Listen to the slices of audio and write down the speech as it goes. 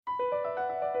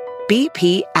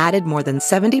BP added more than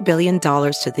 $70 billion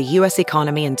to the U.S.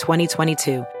 economy in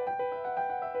 2022.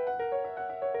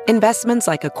 Investments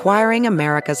like acquiring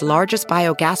America's largest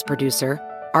biogas producer,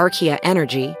 Archaea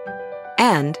Energy,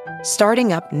 and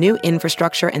starting up new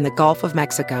infrastructure in the Gulf of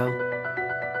Mexico.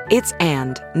 It's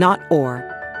and, not or.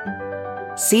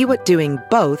 See what doing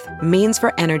both means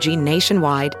for energy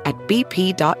nationwide at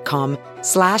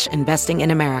bp.com/investing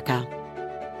in America.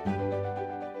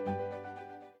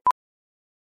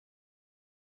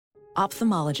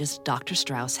 Ophthalmologist Dr.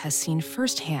 Strauss has seen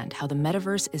firsthand how the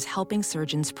metaverse is helping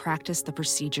surgeons practice the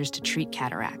procedures to treat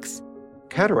cataracts.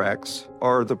 Cataracts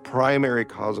are the primary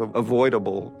cause of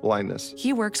avoidable blindness.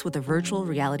 He works with a virtual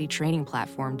reality training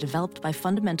platform developed by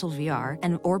Fundamental VR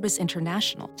and Orbis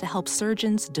International to help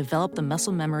surgeons develop the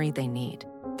muscle memory they need.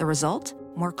 The result?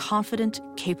 More confident,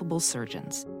 capable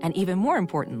surgeons. And even more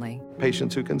importantly,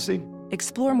 Patients who can see.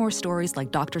 explore more stories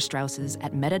like Dr. Strauss's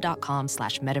at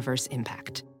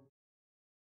meta.com/metaverseimpact.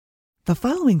 The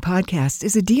following podcast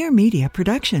is a Dear Media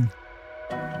production.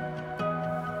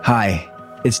 Hi,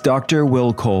 it's Dr.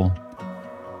 Will Cole.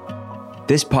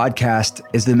 This podcast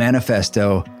is the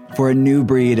manifesto for a new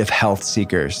breed of health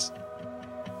seekers.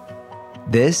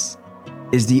 This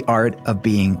is the art of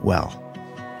being well.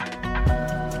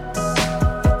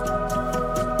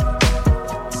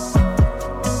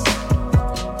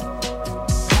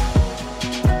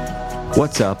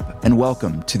 What's up, and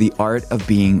welcome to the art of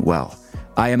being well.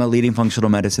 I am a leading functional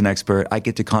medicine expert. I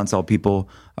get to consult people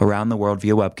around the world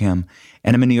via webcam,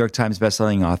 and I'm a New York Times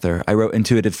bestselling author. I wrote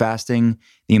Intuitive Fasting,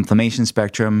 The Inflammation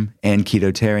Spectrum, and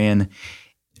Ketotarian.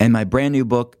 And my brand new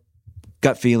book,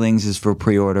 Gut Feelings, is for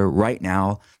pre-order right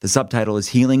now. The subtitle is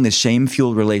Healing the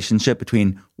Shame-Fueled Relationship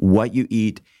Between What You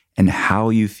Eat and How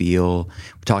You Feel.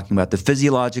 We're talking about the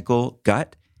physiological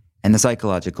gut and the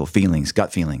psychological feelings,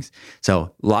 gut feelings.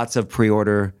 So lots of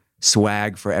pre-order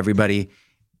swag for everybody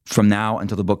from now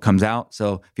until the book comes out.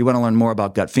 So if you want to learn more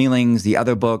about gut feelings, the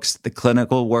other books, the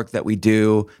clinical work that we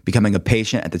do, becoming a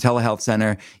patient at the telehealth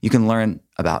center, you can learn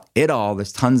about it all.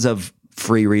 There's tons of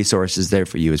free resources there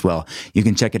for you as well. You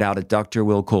can check it out at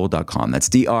drwillcole.com. That's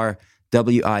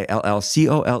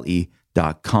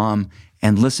drwillcole.com.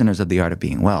 And listeners of The Art of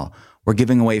Being Well, we're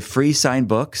giving away free signed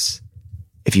books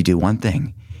if you do one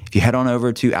thing. If you head on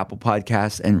over to Apple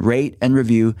Podcasts and rate and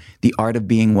review The Art of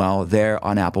Being Well there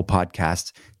on Apple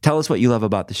Podcasts, tell us what you love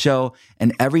about the show.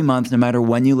 And every month, no matter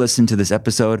when you listen to this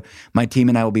episode, my team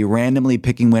and I will be randomly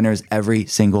picking winners every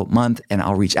single month. And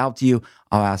I'll reach out to you.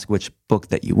 I'll ask which book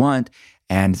that you want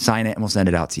and sign it, and we'll send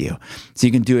it out to you. So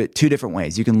you can do it two different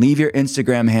ways. You can leave your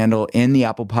Instagram handle in the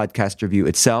Apple Podcast review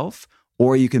itself,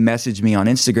 or you can message me on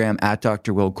Instagram at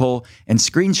Dr. Will Cole and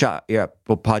screenshot your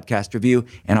Apple Podcast review,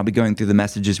 and I'll be going through the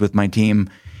messages with my team.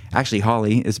 Actually,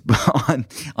 Holly is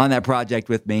on that project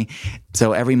with me.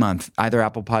 So every month, either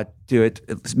Apple Pod, do it,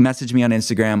 message me on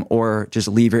Instagram, or just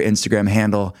leave your Instagram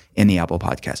handle in the Apple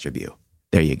Podcast review.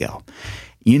 There you go.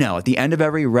 You know, at the end of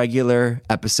every regular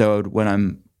episode, when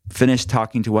I'm finished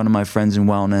talking to one of my friends in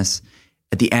wellness,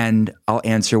 at the end, I'll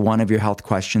answer one of your health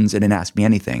questions in an Ask Me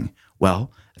Anything.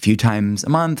 Well, a few times a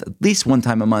month, at least one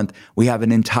time a month, we have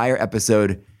an entire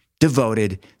episode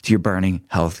devoted to your burning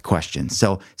health questions.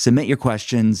 So submit your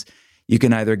questions. You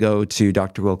can either go to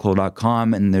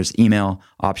drwillcole.com and there's email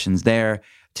options there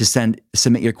to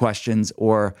submit your questions,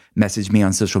 or message me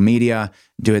on social media.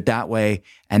 Do it that way.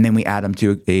 And then we add them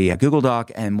to a Google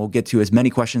Doc, and we'll get to as many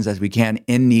questions as we can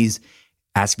in these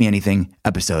Ask Me Anything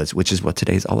episodes, which is what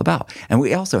today's all about. And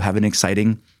we also have an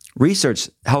exciting research,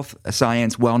 health,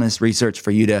 science, wellness research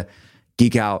for you to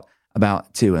geek out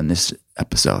about too in this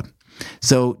episode.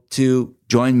 So to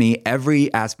join me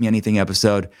every Ask Me Anything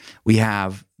episode, we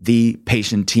have the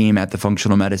patient team at the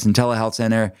Functional Medicine Telehealth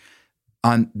Center.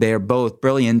 They're both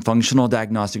brilliant functional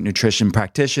diagnostic nutrition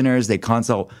practitioners. They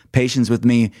consult patients with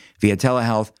me via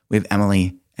telehealth. We have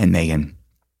Emily and Megan.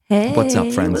 Hey, what's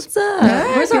up, friends? What's up?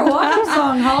 Where's our walking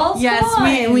song, Hall? Yes,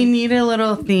 we need a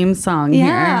little theme song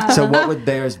here. So what would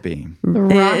theirs be?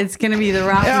 It's going to be the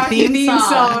Rocky theme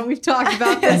song. We've talked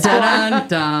about this. Dun,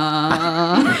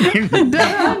 dun,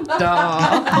 dun,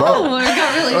 dun. Oh, it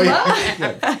got really low.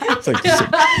 It's like,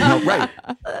 no, right.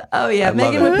 Oh, yeah.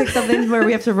 Megan would pick something where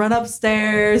we have to run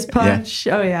upstairs, punch.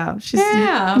 Yeah. Oh, yeah. She's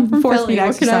forced me to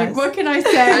exercise. What can I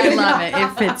say? I love it. It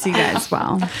fits you guys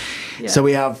well. Yeah. So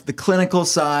we have the clinical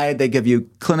side. They give you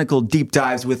clinical deep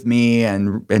dives with me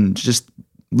and just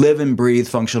live and breathe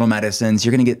functional medicines.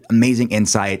 You're going to get amazing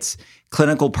insights,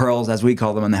 clinical pearls, as we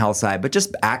call them on the health side, but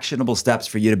just actionable steps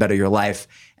for you to better your life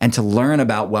and to learn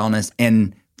about wellness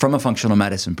from a functional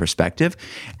medicine perspective.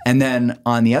 And then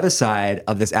on the other side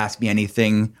of this Ask Me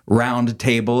Anything round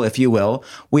table, if you will,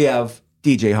 we have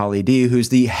DJ Holly D, who's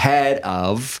the head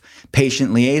of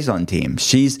patient liaison team.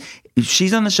 She's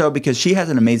on the show because she has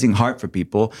an amazing heart for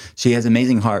people. She has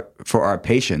amazing heart for our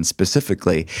patients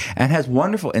specifically, and has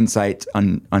wonderful insights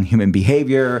on human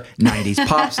behavior, 90s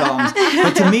pop songs.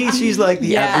 But to me, she's like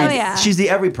she's the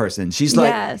every person. She's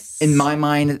like, in my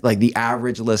mind, like the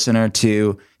average listener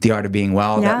to The Art of Being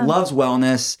Well that loves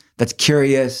wellness, that's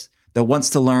curious, that wants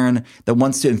to learn, that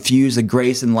wants to infuse the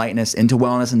grace and lightness into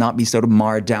wellness and not be sort of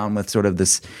marred down with sort of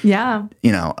this,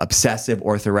 obsessive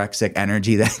orthorexic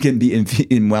energy that can be in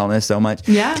wellness so much.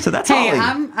 Yeah. So that's Holly.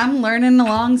 I'm learning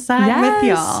alongside with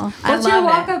y'all. What's your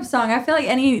walk-up song? I feel like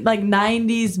any like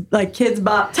 90s like kids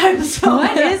bop type of song.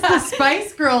 What is the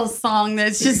Spice Girls song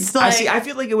that's just like... I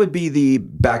feel like it would be the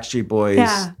Backstreet Boys.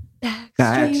 Yeah.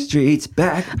 Backstreet's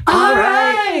back. All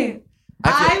right.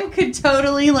 I could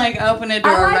totally like open a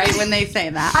door right when they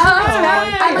say that.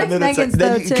 I like Megan's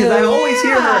though too. Because I always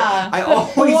hear her.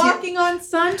 Walking on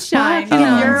sunshine.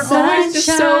 You're always just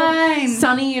so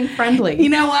sunny and friendly. You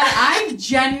know what? I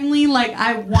genuinely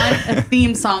I want a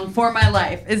theme song for my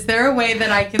life. Is there a way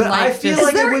that I can I feel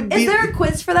like it would be? Is there a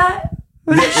quiz for that?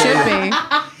 There should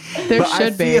be. There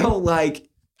should be. I feel like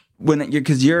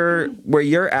because where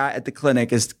you're at the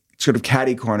clinic is sort of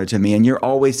catty corner to me, and you're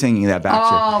always singing that back.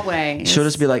 Always. She'll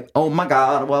just be like, "Oh my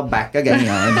God, well, back again."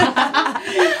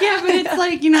 Yeah, but it's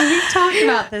like, we've talked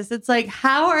about this. It's like,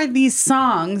 how are these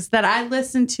songs that I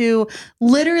listened to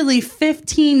literally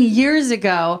 15 years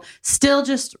ago still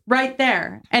just right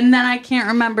there? And then I can't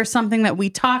remember something that we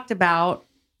talked about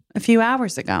a few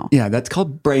hours ago. Yeah, that's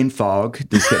called brain fog.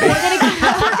 Just kidding. We're gonna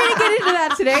get into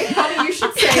that today. Holly, you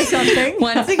should say something.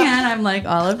 Once again, I'm like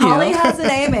all of you. Holly has an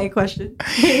AMA question.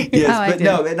 Yes, but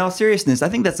no, in all seriousness, I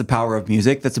think that's the power of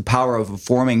music. That's the power of a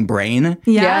forming brain.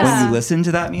 Yes. When you listen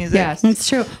to that music. Yes, it's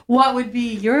true. What would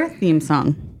be your theme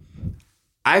song?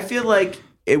 I feel like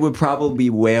it would probably be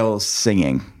whales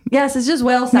singing. Yes, it's just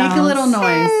whale sounds. Make a little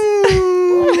noise.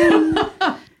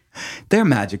 They're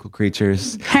magical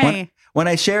creatures. Hey. When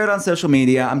I share it on social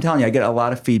media, I'm telling you, I get a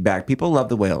lot of feedback. People love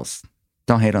the whales.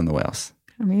 Don't hate on the whales.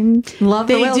 I mean, love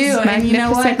the whales. They do. And you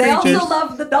know what? They also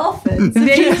love the dolphins.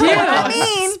 They do.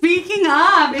 Speaking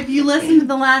of, if you listen to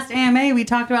the last AMA, we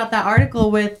talked about that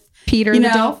article with Peter the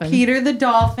dolphin. Peter the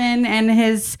dolphin and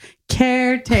his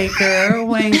caretaker,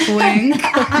 wink, wink. And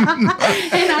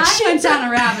I went down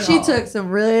a rabbit hole. She took some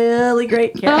really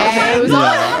great care. It was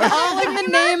all in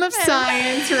the name of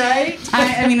science, right?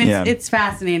 I mean, it's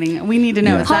fascinating. We need to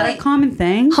know. Is that a common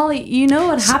thing? Holly, you know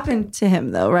what happened to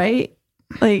him, though, right?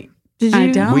 Like, did you?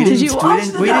 I don't. We did you watch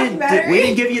the documentary? We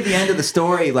didn't give you the end of the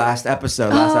story last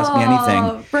episode. Ask Me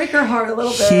Anything. Break her heart a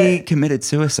little bit. He committed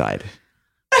suicide.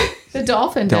 The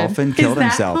dolphin killed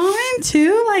himself. Is that common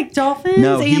too? Like dolphins,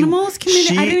 animals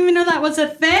committed? I didn't even know that was a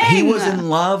thing. He was in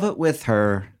love with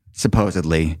her,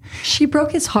 supposedly. She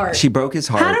broke his heart.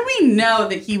 How do we know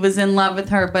that he was in love with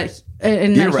her, but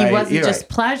and that he wasn't just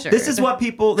pleasure? This is what the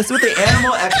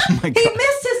animal... Oh my God. He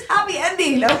missed his happy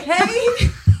ending, okay?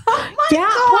 Oh my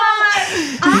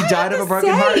God. He died of a broken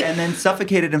heart and then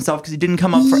suffocated himself because he didn't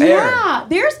come up for air.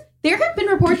 Yeah, there have been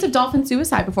reports of dolphin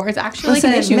suicide before. It's actually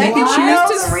an issue. Megan, she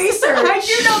knows the research. I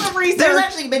do know the research. There's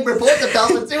actually been reports of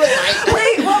dolphin suicide.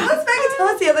 Wait, what was Megan tell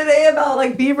us the other day about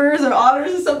like beavers or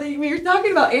otters or something? We were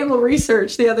talking about animal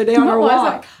research the other day on our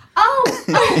walk.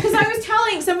 Because I was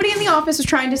telling somebody in the office was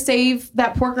trying to save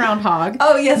that poor groundhog.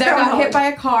 Oh, yes, that got hit by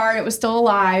a car and it was still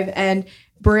alive. And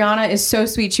Brianna is so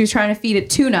sweet. She was trying to feed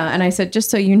it tuna, and I said, just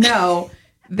so you know,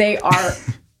 they are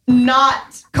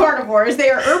not carnivores. They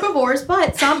are herbivores,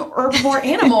 but some herbivore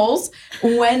animals,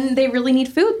 when they really need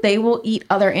food, they will eat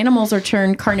other animals or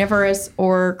turn carnivorous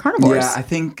or carnivores. Yeah, I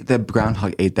think the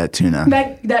groundhog ate that tuna.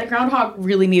 That groundhog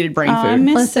really needed brain food.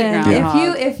 Listen,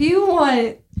 if you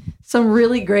want some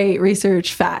really great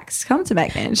research facts, come to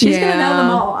Megan. She's going to know them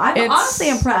all. I'm honestly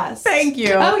impressed. Thank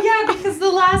you. Oh, yeah, because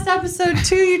the last episode,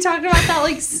 too, you talked about that,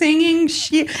 like, singing,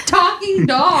 talking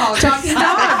dog. Talking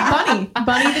dog.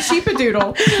 Bunny the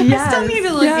sheepadoodle. I still need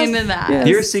to look into that. Yes.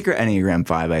 You're a secret Enneagram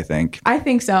 5, I think. I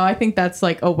think so. I think that's,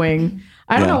 like, a wing.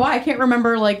 I don't know why. I can't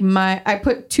remember, like, I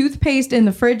put toothpaste in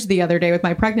the fridge the other day with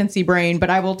my pregnancy brain, but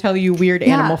I will tell you weird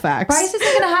animal facts. Bryce isn't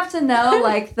going to have to know,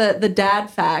 like, the dad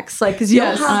facts, like, because you'll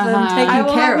have them taken care of. I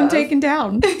will have them taken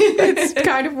down. It's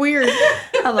kind of weird.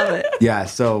 I love it. Yeah,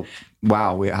 so,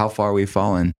 wow, how far we've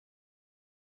fallen.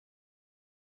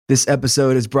 This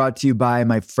episode is brought to you by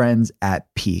my friends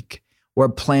at Peak, where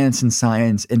plants and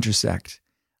science intersect.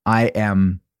 I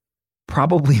am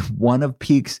probably one of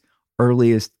Peak's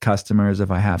earliest customers, if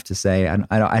I have to say.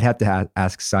 I'd have to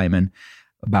ask Simon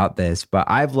about this, but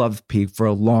I've loved Peak for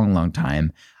a long, long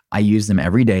time. I use them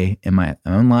every day in my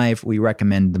own life. We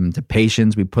recommend them to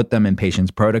patients. We put them in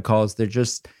patients' protocols. They're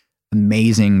just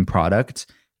amazing products.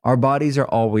 Our bodies are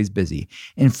always busy.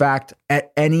 In fact,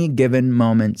 at any given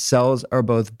moment, cells are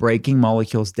both breaking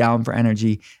molecules down for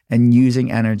energy and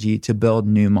using energy to build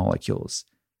new molecules.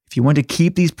 If you want to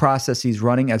keep these processes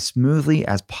running as smoothly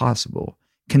as possible,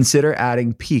 consider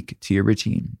adding Peak to your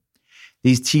routine.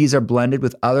 These teas are blended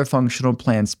with other functional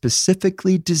plants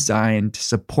specifically designed to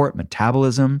support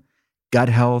metabolism, gut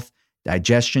health,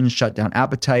 digestion, shut down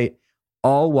appetite,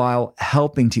 all while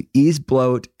helping to ease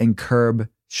bloat and curb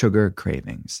sugar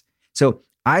cravings. So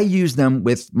I use them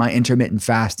with my intermittent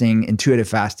fasting, intuitive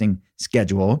fasting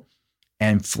schedule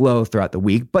and flow throughout the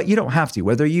week, but you don't have to.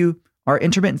 Whether you are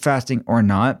intermittent fasting or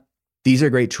not, these are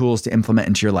great tools to implement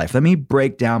into your life. Let me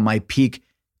break down my Peak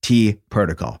tea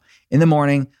protocol. In the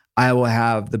morning, I will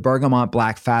have the bergamot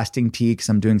black fasting tea because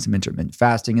I'm doing some intermittent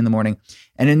fasting in the morning.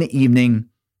 And in the evening,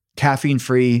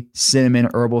 caffeine-free cinnamon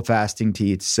herbal fasting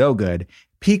tea. It's so good.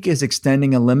 Peak is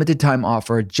extending a limited time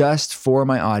offer just for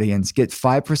my audience. Get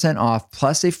 5% off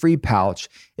plus a free pouch.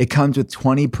 It comes with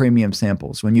 20 premium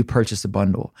samples when you purchase a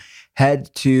bundle.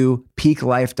 Head to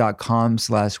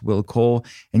peaklife.com/willcole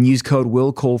and use code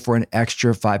willcole for an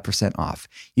extra 5% off.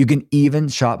 You can even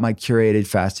shop my curated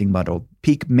fasting bundle.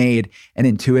 Peak made an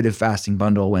intuitive fasting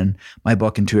bundle when my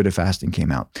book Intuitive Fasting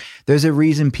came out. There's a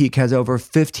reason Peak has over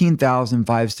 15,000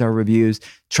 5-star reviews.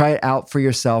 Try it out for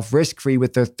yourself, risk-free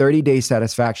with their 30-day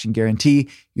satisfaction guarantee.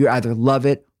 You either love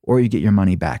it or you get your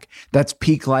money back. That's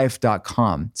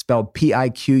peaklife.com, spelled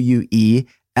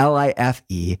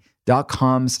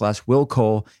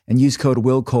PIQUELIFE.com/willcole and use code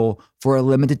willcole for a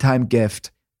limited time gift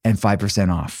and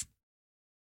 5% off.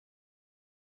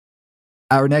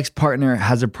 Our next partner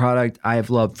has a product I have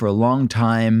loved for a long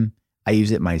time. I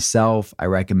use it myself. I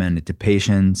recommend it to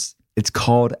patients. It's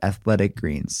called Athletic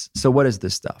Greens. So what is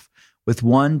this stuff? With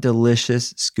one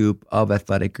delicious scoop of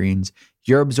Athletic Greens,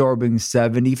 you're absorbing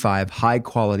 75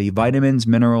 high-quality vitamins,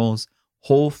 minerals,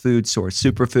 whole food source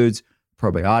superfoods,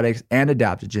 probiotics, and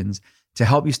adaptogens to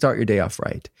help you start your day off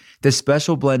right. This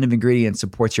special blend of ingredients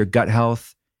supports your gut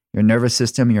health, your nervous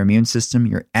system, your immune system,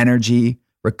 your energy,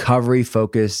 recovery,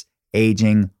 focus,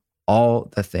 aging, all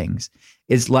the things.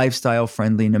 It's lifestyle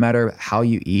friendly no matter how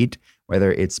you eat,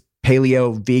 whether it's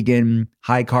paleo, vegan,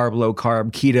 high carb, low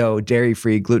carb, keto, dairy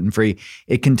free, gluten free.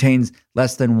 It contains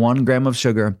less than 1 gram of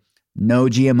sugar, no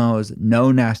GMOs,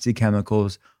 no nasty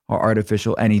chemicals or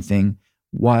artificial anything,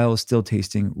 while still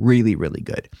tasting really, really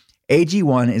good.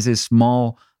 AG1 is a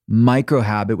small micro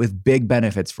habit with big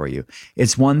benefits for you.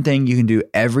 It's one thing you can do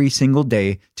every single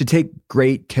day to take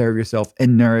great care of yourself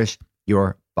and nourish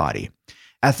your body.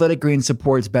 Athletic Greens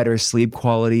supports better sleep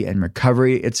quality and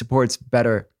recovery. It supports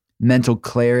better mental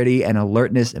clarity and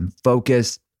alertness and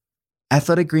focus.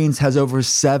 Athletic Greens has over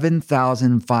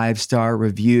 7,000 5-star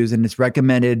reviews, and it's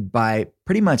recommended by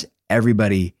pretty much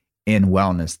everybody in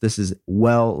wellness. This is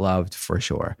well loved for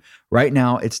sure. Right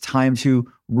now, it's time to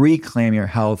reclaim your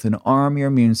health and arm your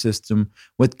immune system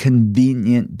with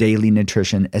convenient daily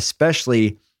nutrition,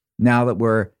 especially now that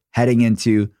we're heading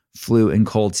into flu and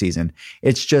cold season.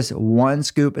 It's just 1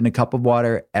 scoop in a cup of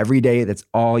water every day. That's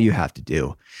all you have to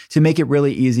do. To make it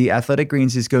really easy, Athletic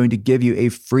Greens is going to give you a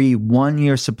free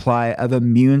 1-year supply of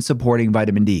immune supporting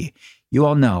vitamin D. You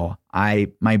all know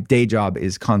my day job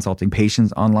is consulting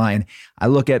patients online. I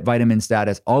look at vitamin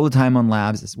status all the time on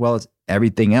labs, as well as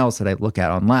everything else that I look at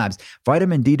on labs.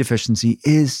 Vitamin D deficiency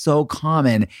is so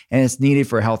common, and it's needed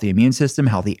for a healthy immune system,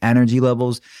 healthy energy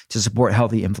levels, to support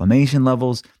healthy inflammation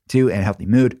levels too, and healthy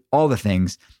mood, all the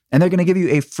things. And they're going to give you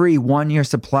a free 1-year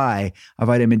supply of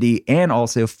vitamin D and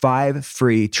also 5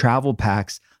 free travel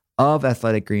packs of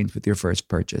Athletic Greens with your first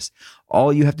purchase.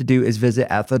 All you have to do is visit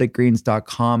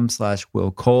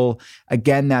athleticgreens.com/willcole.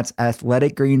 Again, that's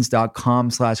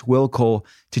athleticgreens.com/willcole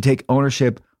to take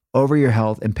ownership over your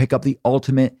health and pick up the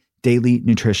ultimate daily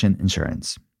nutrition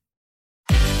insurance.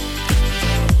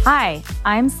 Hi,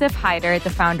 I'm Sif Hyder, the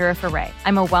founder of Array.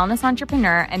 I'm a wellness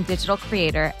entrepreneur and digital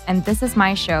creator, and this is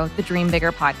my show, the Dream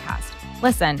Bigger podcast.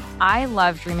 Listen, I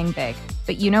love dreaming big,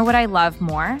 but you know what I love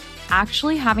more?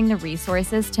 Actually having the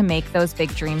resources to make those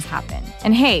big dreams happen.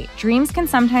 And hey, dreams can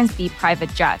sometimes be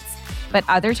private jets, but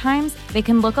other times they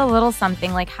can look a little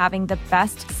something like having the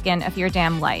best skin of your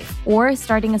damn life, or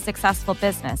starting a successful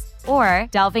business, or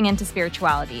delving into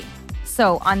spirituality.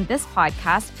 So on this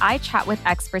podcast, I chat with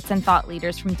experts and thought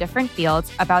leaders from different fields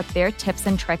about their tips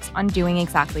and tricks on doing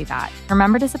exactly that.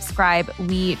 Remember to subscribe.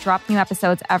 We drop new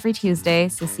episodes every Tuesday,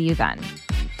 so see you then.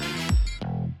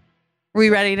 We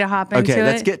ready to hop into it? Okay,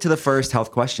 let's get to the first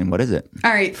health question. What is it?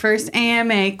 All right, first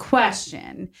AMA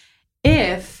question.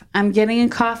 if I'm getting a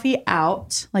coffee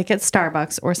out, like at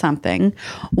Starbucks or something,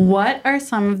 what are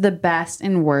some of the best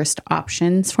and worst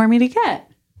options for me to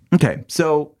get? Okay,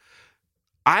 so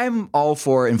I'm all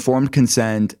for informed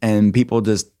consent and people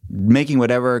just making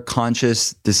whatever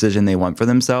conscious decision they want for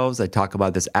themselves. I talk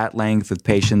about this at length with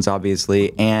patients,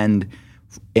 obviously, and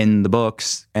in the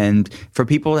books, and for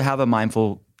people to have a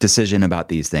mindful decision about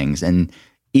these things and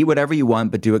eat whatever you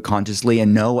want, but do it consciously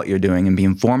and know what you're doing and be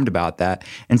informed about that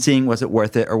and seeing was it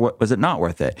worth it or was it not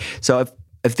worth it. So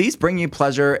if these bring you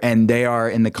pleasure and they are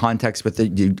in the context with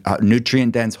the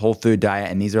nutrient-dense whole food diet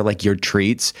and these are like your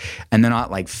treats and they're not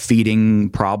like feeding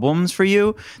problems for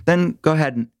you, then go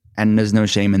ahead and there's no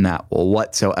shame in that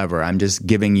whatsoever. I'm just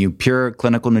giving you pure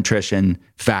clinical nutrition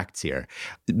facts here.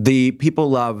 The people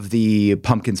love the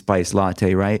pumpkin spice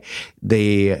latte, right?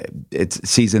 It's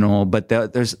seasonal, but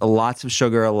there's lots of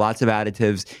sugar, lots of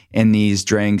additives in these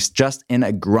drinks. Just in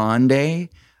a grande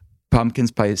pumpkin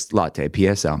spice latte,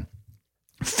 PSL,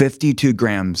 52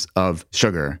 grams of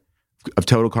sugar, of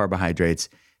total carbohydrates,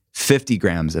 50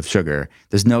 grams of sugar.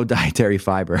 There's no dietary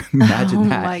fiber. Imagine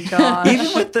that. Oh my gosh. Even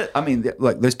with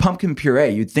look, there's pumpkin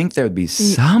puree. You'd think there would be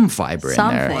some fiber in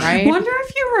there. Right? Wonder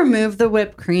if you remove the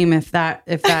whipped cream, if that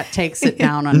takes it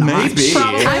down a notch. Maybe.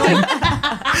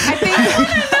 I think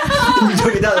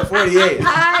took it down to 48.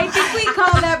 I think we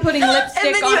call that putting lipstick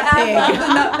and then on you a add pig.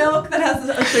 the nut milk that has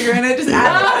a sugar in it. Just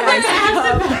add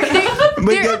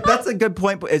But that's a good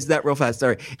point. Is that real fast?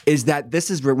 Sorry. Is that this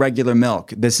is regular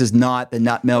milk? This is not the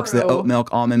nut milks, the oat milk,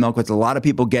 almond milk, which a lot of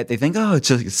people get. They think, oh, it's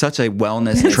just such a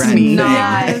wellness trend thing.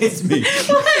 It's me.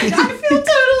 I feel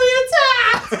totally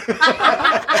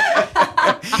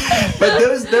attacked. But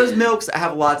those milks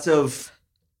have lots of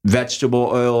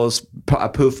vegetable oils,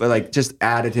 like just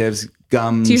additives,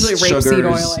 gums, It's usually sugars. rapeseed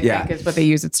oil, I think, is what they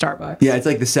use at Starbucks. Yeah, it's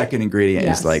like the second ingredient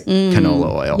is like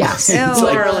canola oil. Yes, it's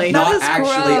literally. Like not That is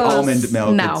actually gross. almond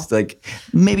milk. No. It's like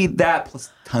maybe that plus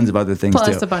tons of other things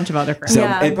Plus too. a bunch of other crap. So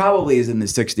it probably is in the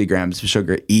 60 grams of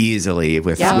sugar easily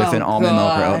with an almond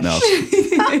milk or oat milk.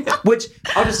 Which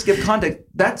I'll just give context.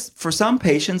 That's for some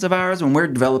patients of ours when we're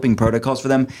developing protocols for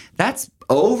them. That's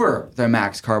over their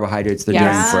max carbohydrates they're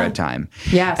doing for a time.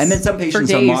 Yes. And then some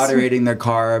patients are moderating their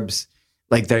carbs.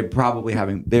 Like they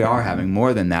are having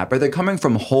more than that, but they're coming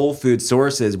from whole food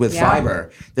sources with fiber.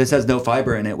 This has no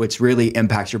fiber in it, which really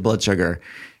impacts your blood sugar,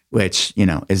 which,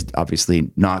 is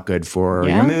obviously not good for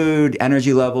your mood,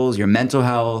 energy levels, your mental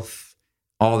health,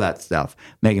 all that stuff.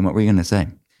 Megan, what were you going to say?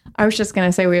 I was just going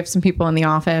to say we have some people in the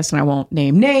office, and I won't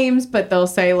name names, but they'll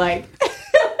say like,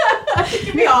 it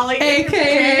could be Holly.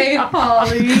 AKA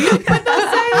Holly. But they'll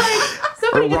say like,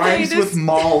 somebody It rhymes with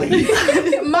Molly.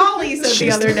 Molly said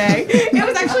the other day. It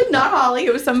was actually not Holly.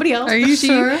 It was somebody else. Are you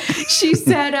sure? She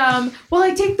said, well,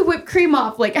 I take the whipped cream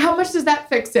off. Like, how much does that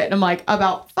fix it? And I'm like,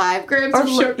 about 5 grams of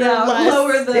sugar less.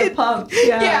 lower the pump.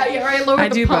 Yeah, right. Lower the I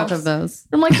do pumps. both of those.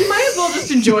 I'm like, you might as well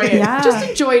just enjoy it. Just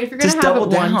enjoy it if you're going to have double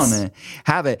it down once. on it.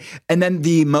 Have it. And then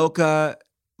the mocha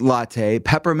latte,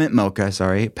 peppermint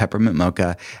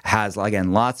mocha has,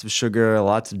 again, lots of sugar,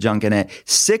 lots of junk in it.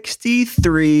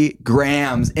 63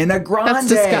 grams in a grande. That's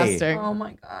disgusting. Oh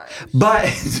my gosh.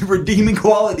 But redeeming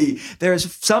quality,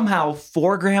 there's somehow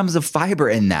 4 grams of fiber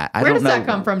in that. Where does that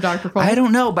come from, Dr. Cole? I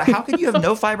don't know, but how can you have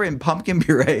no fiber in pumpkin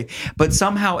puree, but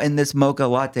somehow in this mocha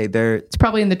latte, It's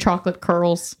probably in the chocolate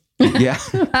curls. Yeah.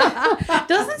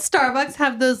 Doesn't Starbucks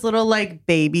have those little like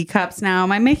baby cups now?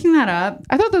 Am I making that up?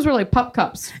 I thought those were like pup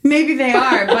cups. Maybe they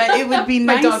are, but it would be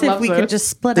nice if we could just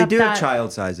split They up do that, have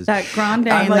child sizes. that grande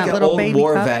I'm and like that an little old baby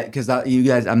war cup. vet because you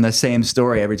guys, I'm the same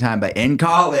story every time. But in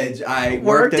college, I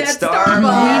worked at Starbucks.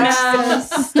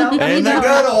 Yes. In the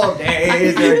good old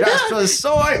days, there just was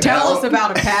soy Tell milk. us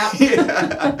about it, Pap.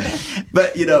 Yeah.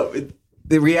 But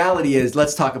the reality is,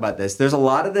 let's talk about this. There's a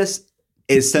lot of this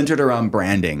is centered around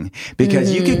branding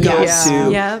because you could go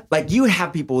to like you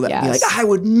have people that be like, I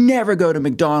would never go to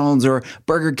McDonald's or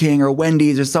Burger King or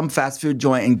Wendy's or some fast food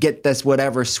joint and get this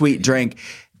whatever sweet drink.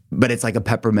 But it's like a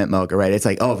peppermint mocha, right? It's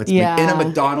like, if it's in a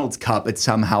McDonald's cup, it's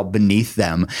somehow beneath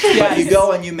them. But you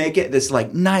go and you make it this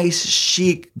like nice,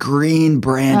 chic, green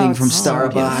branding from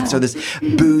Starbucks or this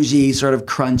bougie, sort of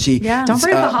crunchy. Yeah. Don't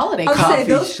forget the holiday cups. I'll say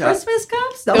those Christmas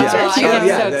cups. Those are cute. I'm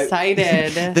so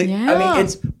excited. I mean,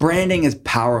 branding is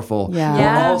powerful. Yeah.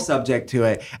 We're all subject to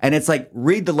it. And it's like,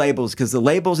 read the labels because the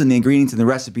labels and the ingredients and the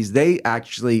recipes, they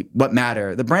actually what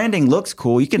matter. The branding looks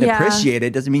cool. You can appreciate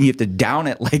it. Doesn't mean you have to down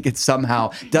it like it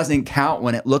somehow doesn't count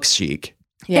when it looks chic.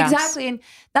 Yes. Exactly. And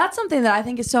that's something that I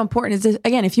think is so important is that,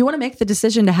 again, if you want to make the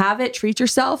decision to have it, treat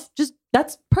yourself,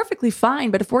 that's perfectly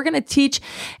fine. But if we're going to teach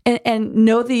and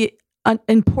know the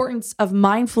importance of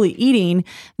mindfully eating,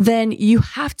 then you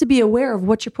have to be aware of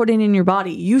what you're putting in your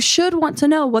body. You should want to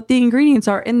know what the ingredients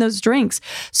are in those drinks.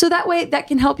 So that way that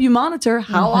can help you monitor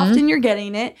how often you're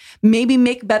getting it, maybe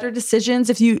make better decisions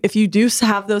if you do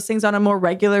have those things on a more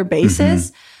regular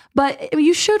basis. But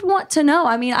you should want to know.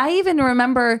 I mean, I even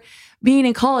remember being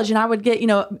in college and I would get,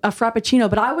 a Frappuccino,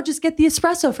 but I would just get the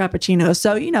espresso Frappuccino.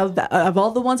 So, of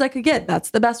all the ones I could get,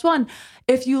 that's the best one.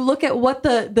 If you look at what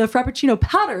the Frappuccino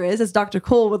powder is, as Dr.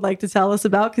 Cole would like to tell us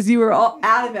about, because you were all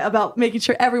adamant about making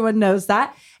sure everyone knows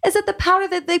that, is that the powder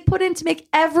that they put in to make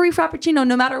every Frappuccino,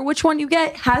 no matter which one you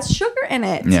get, has sugar in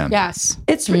it. Yeah. Yes.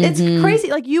 It's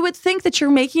crazy. Like, you would think that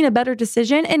you're making a better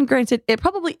decision, and granted, it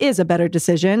probably is a better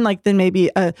decision, like than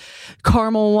maybe a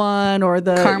caramel one or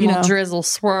the caramel drizzle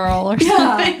swirl or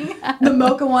something. The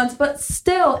mocha ones, but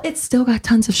it's still got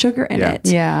tons of sugar in it.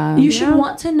 Yeah. You should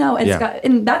want to know.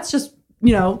 And that's just,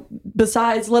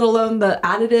 besides, let alone the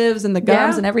additives and the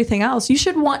gums and everything else. You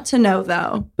should want to know,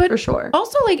 though, but for sure.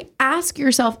 Also, ask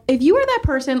yourself, if you are that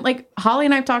person, like Holly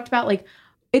and I've talked about,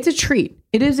 it's a treat.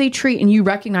 It is a treat, and you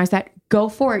recognize that, go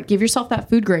for it. Give yourself that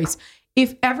food grace.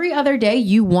 If every other day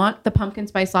you want the pumpkin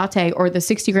spice latte or the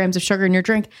 60 grams of sugar in your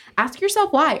drink, ask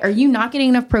yourself why. Are you not getting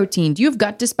enough protein? Do you have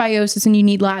gut dysbiosis and you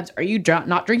need labs? Are you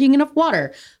not drinking enough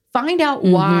water? Find out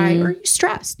why. Are you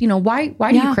stressed?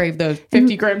 Why do you crave those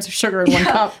 50 grams of sugar in one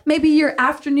cup? Maybe your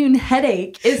afternoon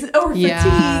headache or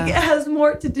fatigue has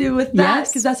more to do with that,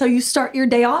 because that's how you start your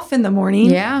day off in the morning.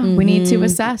 Yeah, we need to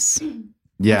assess.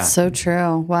 Yeah. That's so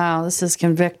true. Wow, this is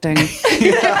convicting.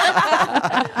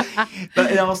 But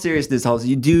in all seriousness, Halsey,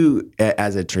 you do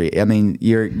as a treat. I mean,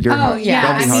 you're don't be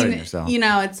hard on yourself.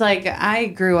 It's like I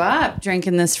grew up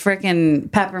drinking this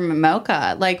freaking peppermint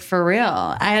mocha, for real.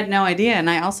 I had no idea, and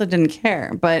I also didn't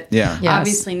care. But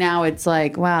obviously now it's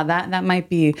like, wow, that might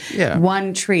be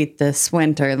one treat this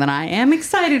winter that I am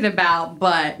excited about,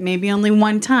 but maybe only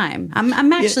one time.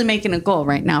 I'm actually making a goal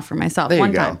right now for myself. There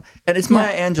one you go. time. And it's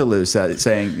Maya Angelou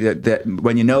saying that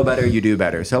when you know better, you do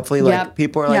better. So hopefully,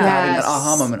 people are having an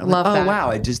aha moment. Love that. Oh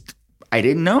wow, I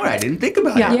didn't know it. I didn't think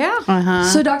about it. Yeah.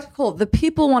 So Dr. Cole, the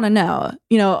people want to know,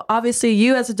 obviously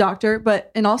you as a doctor,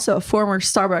 and also a former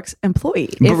Starbucks employee.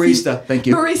 Barista, thank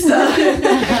you. Barista.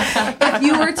 If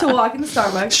you were to walk into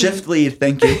Starbucks. Shift lead,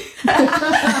 thank you.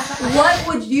 What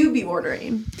would you be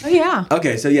ordering? Oh, yeah.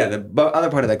 Okay, so the other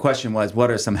part of that question was,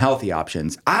 what are some healthy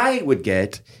options? I would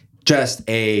get just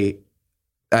a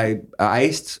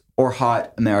iced or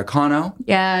hot Americano.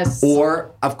 Yes.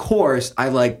 Or, of course, I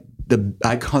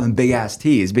call them big ass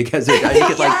teas because I think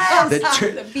it's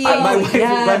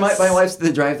my wife's at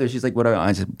the drive-thru. She's like, "What do I want?"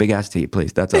 I said, "Big ass tea,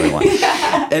 please." That's all I want.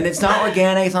 And it's not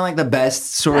organic. It's not like the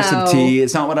best source of tea.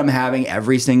 It's not what I'm having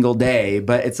every single day.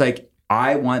 But it's like,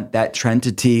 I want that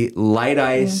Trenta tea, light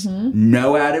ice,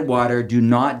 no added water. Do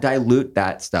not dilute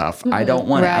that stuff. I don't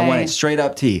want it. I want it straight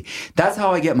up tea. That's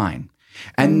how I get mine.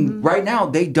 And right now,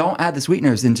 they don't add the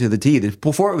sweeteners into the tea.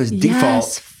 Before it was default.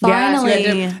 Finally.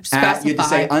 You had to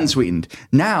say unsweetened.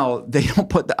 Now, they don't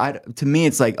put to me,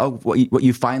 it's like, what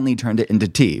you finally turned it into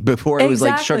tea. Before it was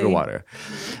like sugar water.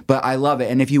 But I love it.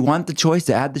 And if you want the choice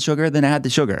to add the sugar, then add the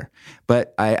sugar.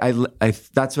 But I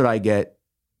that's what I get.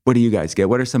 What do you guys get?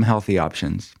 What are some healthy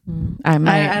options? I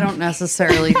don't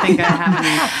necessarily think I have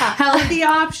any healthy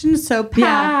options, so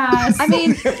pass. I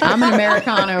mean, I'm an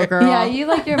Americano girl. Yeah, you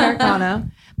like your Americano.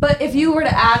 But if you were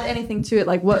to add anything to it,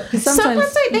 like what? Because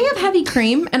sometimes they have heavy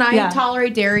cream, and I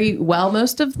tolerate dairy well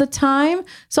most of the time.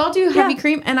 So I'll do heavy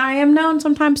cream, and I am known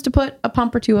sometimes to put a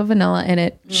pump or two of vanilla in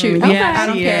it. Shoot, I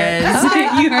don't care.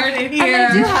 You heard it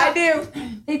here. I do.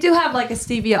 They do have like a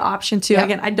stevia option too. Yep.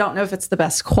 Again, I don't know if it's the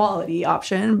best quality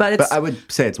option, but I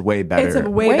would say it's way better. It's a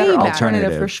way better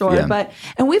alternative for sure. Yeah.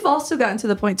 And we've also gotten to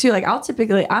the point too. Like I'm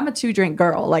a 2-drink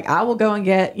girl. Like I will go and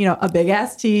get a big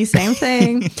ass tea, same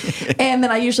thing, and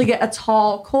then I usually get a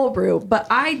tall cold brew. But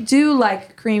I do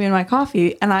like cream in my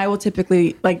coffee, and I will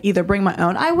typically either bring my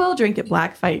own. I will drink it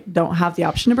black if I don't have the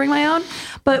option to bring my own.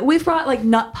 But we've brought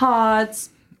nut pods.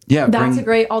 Yeah, that's a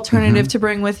great alternative to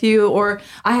bring with you. Or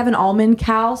I have an almond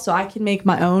cow, so I can make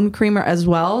my own creamer as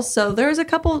well. So there's a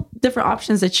couple different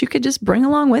options that you could just bring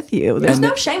along with you. There's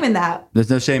no shame in that. There's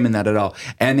no shame in that at all.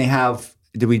 And they have,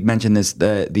 did we mention this,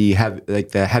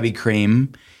 the heavy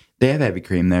cream? They have heavy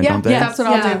cream there, don't they? Yeah, that's what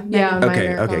I'll do.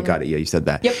 Yeah. Okay, got it. Yeah, you said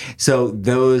that. Yep. So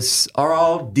those are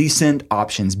all decent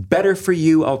options. Better for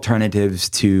you alternatives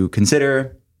to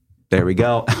consider. There we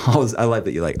go. I like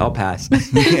that you I'll pass.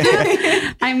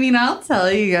 I mean, I'll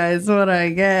tell you guys what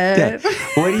I get. Yeah.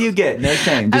 What do you get? No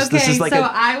shame. This is like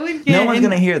I would get. No one's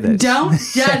gonna hear this. Don't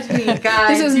judge me,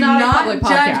 guys. This is not a public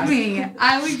judge podcast. me.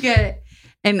 I would get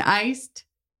an iced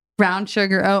brown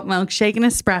sugar oat milk, shaken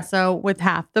espresso with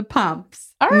half the pumps.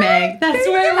 All right, Meg, that's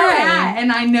where we're at.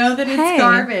 And I know that it's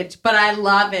garbage, but I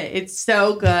love it. It's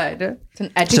so good. It's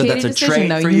an educated So that's a decision, trait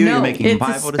though. for you. know. You're making It's a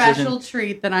mindful special decision.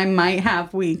 treat that I might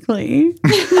have weekly.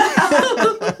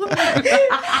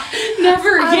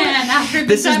 Never again after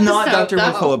This this is not episode, Dr.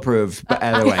 though. Wickle approved, but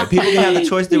either way. People can have the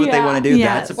choice to do what they want to do.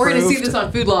 Yeah. That's We're approved. going to see this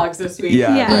on Food Logs this week.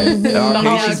 Yeah, Yeah. right. Our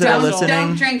No, patients that are listening.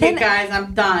 don't drink it, guys.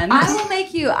 I'm done. I will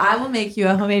make you a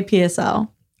homemade PSL.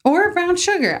 Or brown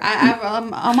sugar.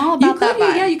 I'm all about You that.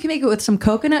 could, yeah, you can make it with some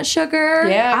coconut sugar.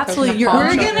 Yeah, absolutely.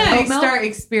 coconut We're palm gonna oat milk. start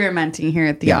experimenting here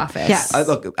at the office. Yes.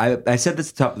 Look, I said this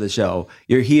at the top of the show.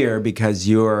 You're here because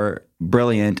you're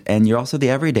brilliant and you're also the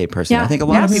everyday person. Yeah. I think a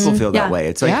lot of people feel that Yeah. way.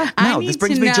 It's like, I no, need this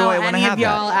brings to me know joy when I any have of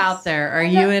y'all that. out there. Are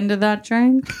you into that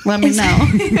drink? Let me know.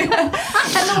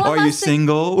 Are you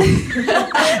single?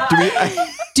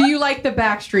 Do you like the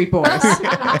Backstreet Boys?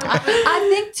 I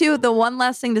think too, the one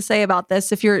last thing to say about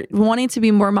this, if you're wanting to be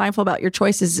more mindful about your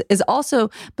choices, is also,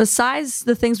 besides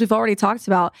the things we've already talked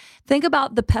about, think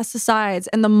about the pesticides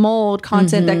and the mold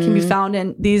content that can be found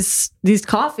in these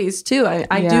coffees too.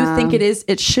 I do think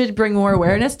it should bring more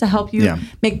awareness to help you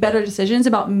make better decisions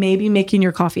about maybe making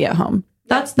your coffee at home.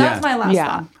 That's my last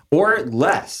thought. Or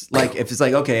less. Like if it's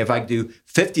like, okay, if I do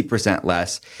 50%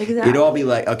 less, Exactly. it'd all be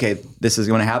like, okay, this is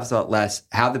going to have salt less,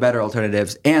 have the better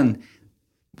alternatives. And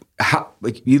how,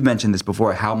 like you've mentioned this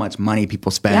before, how much money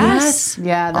people spend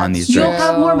Yeah, on these You'll drinks.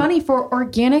 have more money for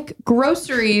organic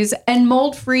groceries and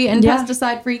mold-free and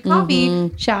pesticide-free coffee.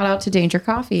 Shout out to Danger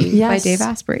Coffee by Dave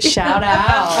Asprey. Shout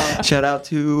out. Shout out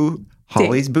to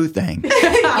Holly's Booth thing.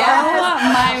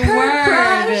 Oh, my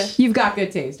word. You've got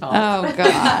good taste, Holly. Oh,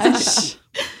 gosh.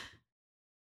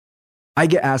 I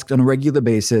get asked on a regular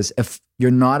basis, if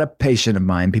you're not a patient of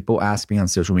mine, people ask me on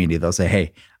social media, they'll say,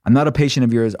 hey, I'm not a patient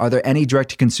of yours. Are there any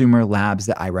direct-to-consumer labs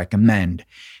that I recommend?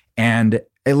 And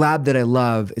a lab that I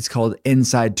love is called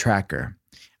Inside Tracker.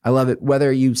 I love it.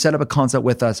 Whether you set up a consult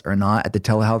with us or not at the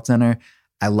telehealth center,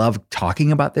 I love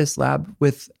talking about this lab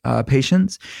with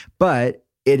patients, but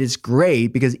it is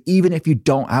great because even if you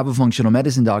don't have a functional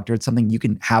medicine doctor, it's something you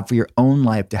can have for your own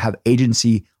life to have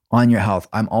agency on your health.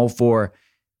 I'm all for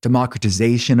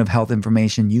democratization of health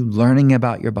information, you learning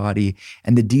about your body,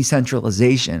 and the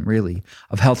decentralization, really,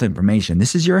 of health information.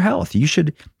 This is your health. You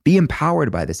should be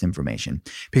empowered by this information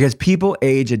because people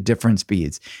age at different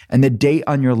speeds. And the date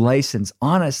on your license,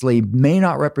 honestly, may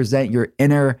not represent your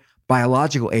inner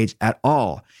biological age at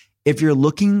all. If you're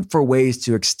looking for ways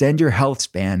to extend your health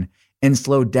span and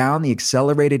slow down the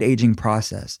accelerated aging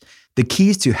process, the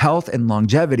keys to health and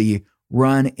longevity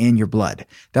run in your blood.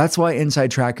 That's why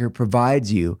Inside Tracker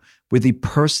provides you with a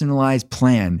personalized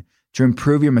plan to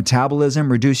improve your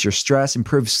metabolism, reduce your stress,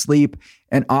 improve sleep,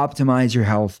 and optimize your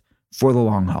health for the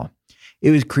long haul.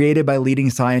 It was created by leading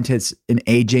scientists in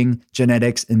aging,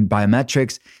 genetics, and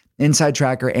biometrics. Inside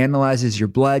Tracker analyzes your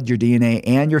blood, your DNA,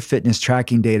 and your fitness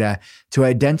tracking data to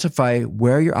identify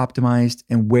where you're optimized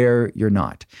and where you're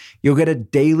not. You'll get a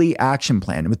daily action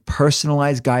plan with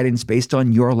personalized guidance based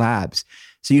on your labs.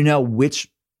 So you know which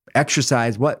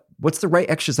exercise, what's the right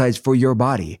exercise for your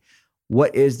body?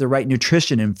 What is the right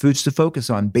nutrition and foods to focus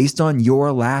on based on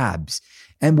your labs?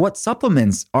 And what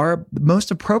supplements are most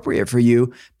appropriate for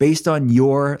you based on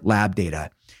your lab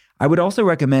data? I would also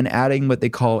recommend adding what they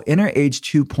call Inner Age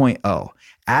 2.0.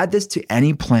 Add this to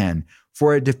any plan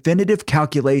for a definitive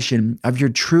calculation of your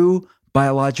true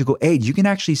biological age. You can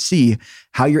actually see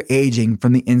how you're aging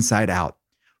from the inside out.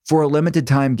 For a limited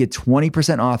time, get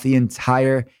 20% off the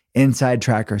entire Inside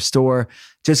Tracker store.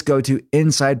 Just go to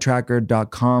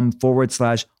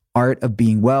insidetracker.com/art of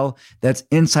being well. That's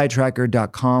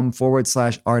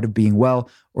insidetracker.com/art of being well,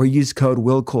 or use code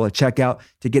WillCool at checkout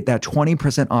to get that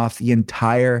 20% off the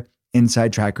entire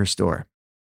Inside Tracker store.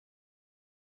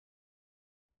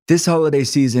 This holiday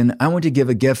season, I want to give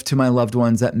a gift to my loved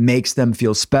ones that makes them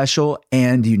feel special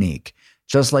and unique,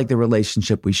 just like the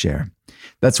relationship we share.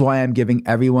 That's why I'm giving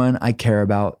everyone I care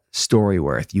about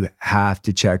Storyworth. You have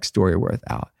to check Storyworth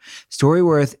out.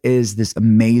 Storyworth is this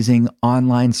amazing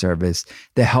online service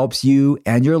that helps you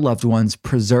and your loved ones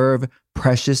preserve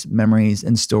precious memories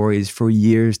and stories for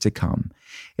years to come.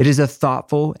 It is a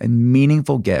thoughtful and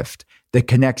meaningful gift that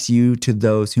connects you to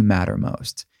those who matter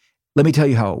most. Let me tell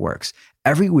you how it works.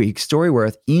 Every week,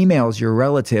 Storyworth emails your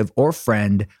relative or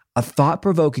friend a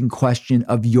thought-provoking question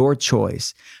of your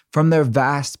choice from their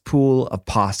vast pool of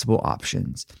possible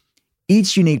options.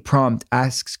 Each unique prompt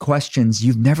asks questions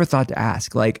you've never thought to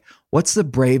ask, like, what's the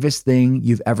bravest thing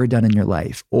you've ever done in your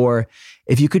life? Or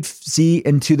if you could see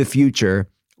into the future,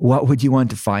 what would you want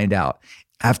to find out?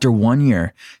 After 1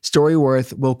 year,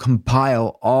 Storyworth will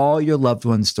compile all your loved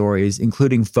one's stories,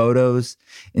 including photos,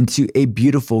 into a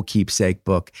beautiful keepsake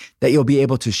book that you'll be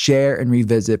able to share and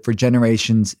revisit for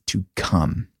generations to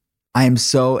come. I am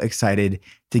so excited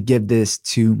to give this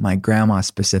to my grandma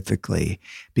specifically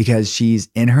because she's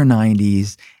in her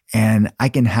 90s and I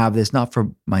can have this not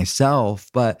for myself,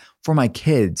 but for my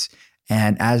kids.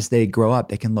 And as they grow up,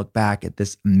 they can look back at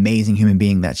this amazing human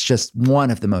being that's just one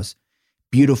of the most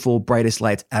beautiful, brightest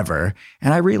lights ever.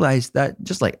 And I realized that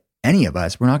just like any of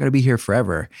us, we're not going to be here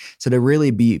forever. So to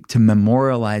really be to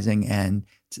memorializing and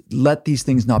to let these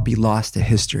things not be lost to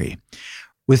history.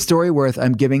 With Storyworth,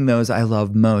 I'm giving those I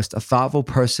love most a thoughtful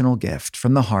personal gift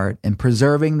from the heart and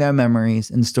preserving their memories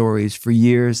and stories for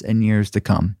years and years to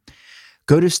come.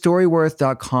 Go to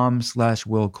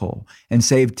storyworth.com/willcole and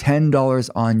save $10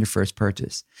 on your first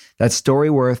purchase. That's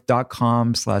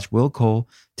storyworth.com/willcole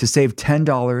to save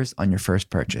 $10 on your first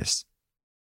purchase.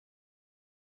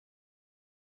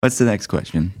 What's the next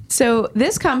question? So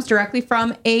this comes directly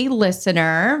from a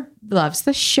listener, loves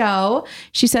the show.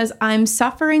 She says, I'm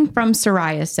suffering from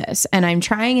psoriasis and I'm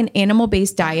trying an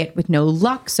animal-based diet with no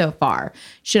luck so far.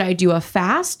 Should I do a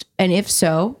fast? And if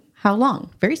so, how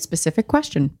long? Very specific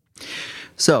question.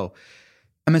 So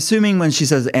I'm assuming when she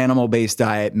says animal-based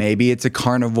diet, maybe it's a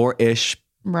carnivore-ish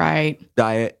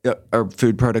diet or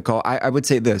food protocol. I would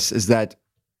say this is that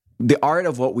the art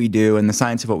of what we do and the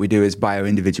science of what we do is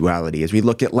bioindividuality. As we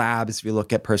look at labs, we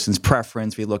look at person's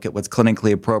preference, we look at what's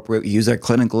clinically appropriate, we use our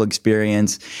clinical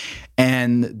experience.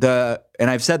 And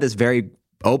I've said this very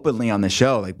openly on the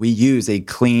show, like we use a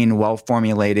clean,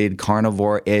 well-formulated,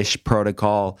 carnivore-ish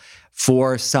protocol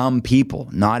for some people,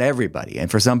 not everybody.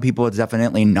 And for some people, it's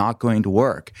definitely not going to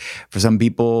work. For some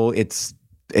people, it's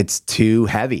too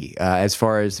heavy as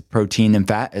far as protein and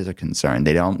fat is concerned.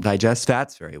 They don't digest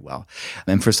fats very well.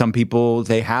 And for some people,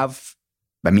 they have,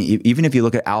 even if you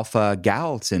look at alpha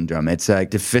gal syndrome, it's a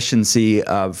deficiency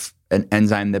of an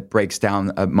enzyme that breaks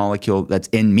down a molecule that's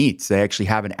in meats. They actually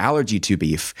have an allergy to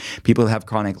beef. People that have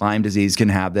chronic Lyme disease can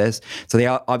have this. So they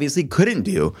obviously couldn't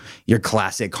do your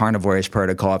classic carnivore-ish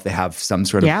protocol if they have some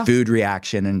sort of food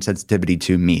reaction and sensitivity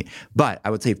to meat. But I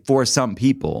would say for some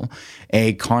people,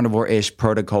 a carnivore-ish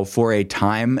protocol for a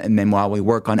time, and then while we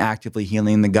work on actively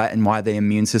healing the gut and why the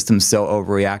immune system's so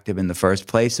overreactive in the first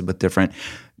place with different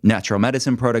natural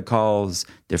medicine protocols,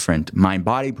 different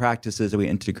mind-body practices that we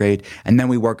integrate, and then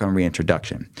we work on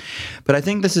reintroduction. But I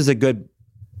think this is a good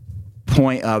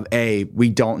point of, we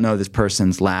don't know this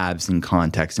person's labs and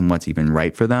context and what's even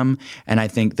right for them. And I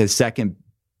think the second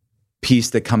piece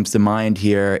that comes to mind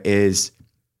here is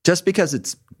just because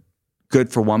it's good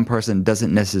for one person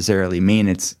doesn't necessarily mean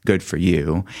it's good for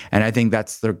you. And I think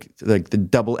that's the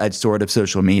double-edged sword of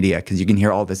social media, because you can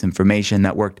hear all this information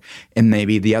that worked in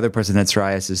maybe the other person that's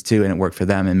psoriasis too, and it worked for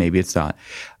them, and maybe it's not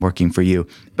working for you.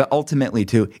 But ultimately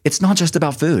too, it's not just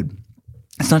about food.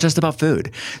 It's not just about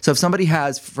food. So if somebody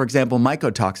has, for example,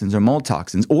 mycotoxins or mold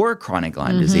toxins or chronic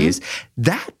Lyme disease,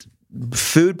 that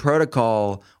food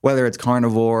protocol, whether it's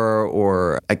carnivore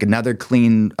or like another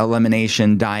clean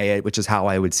elimination diet, which is how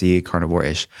I would see a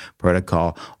carnivore-ish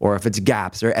protocol, or if it's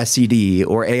GAPS or SCD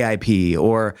or AIP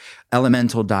or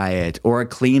elemental diet or a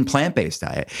clean plant-based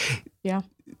diet. Yeah.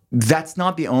 That's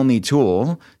not the only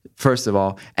tool, first of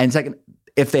all. And second,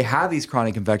 if they have these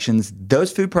chronic infections,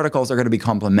 those food protocols are going to be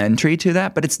complementary to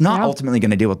that, but it's not ultimately going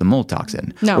to deal with the mold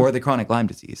toxin or the chronic Lyme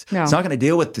disease. No. It's not going to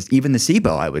deal with even the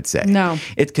SIBO, I would say. No.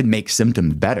 It could make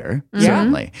symptoms better,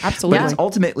 certainly. Absolutely. But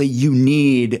ultimately, you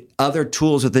need other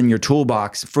tools within your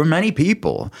toolbox for many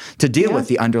people to deal with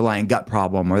the underlying gut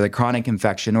problem or the chronic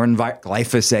infection or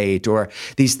glyphosate or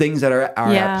these things that are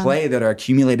at play that are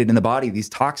accumulated in the body, these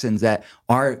toxins that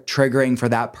are triggering for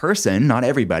that person, not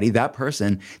everybody, that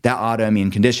person, that autoimmune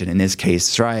condition, in this case,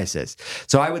 psoriasis.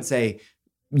 So I would say,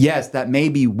 yes, that may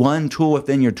be one tool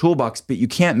within your toolbox, but you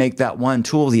can't make that one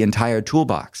tool the entire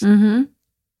toolbox. Mm-hmm.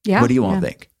 Yeah. What do you all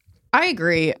think? I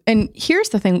agree. And here's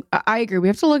the thing. I agree. We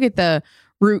have to look at the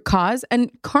root cause, and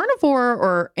carnivore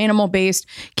or animal-based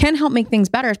can help make things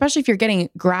better, especially if you're getting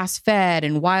grass-fed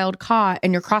and wild caught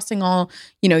and you're crossing all,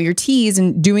 your T's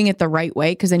and doing it the right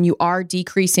way, because then you are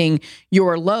decreasing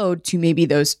your load to maybe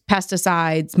those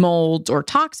pesticides, molds, or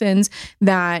toxins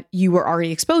that you were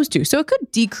already exposed to. So it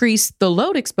could decrease the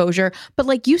load exposure, but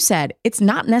like you said, it's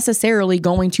not necessarily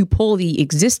going to pull the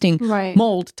existing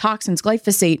mold, toxins,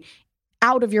 glyphosate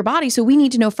out of your body. So we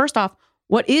need to know, first off,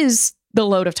 what is the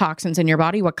load of toxins in your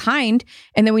body, what kind,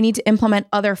 and then we need to implement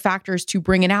other factors to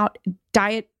bring it out.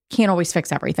 Diet can't always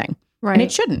fix everything. Right. And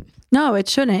it shouldn't. No, it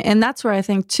shouldn't. And that's where I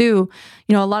think too,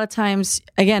 a lot of times,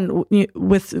 again,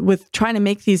 with trying to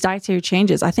make these dietary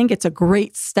changes, I think it's a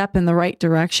great step in the right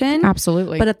direction.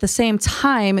 Absolutely. But at the same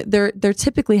time, there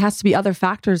typically has to be other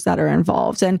factors that are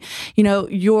involved. And,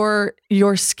 your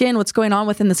skin, what's going on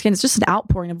within the skin is just an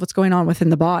outpouring of what's going on within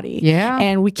the body. Yeah.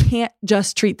 And we can't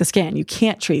just treat the skin. You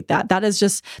can't treat that.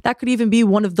 That could even be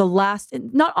one of the last,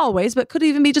 not always, but could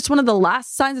even be just one of the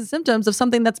last signs and symptoms of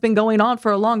something that's been going on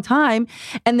for a long time.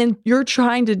 And then you're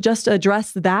trying to just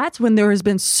address that when there has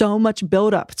been so much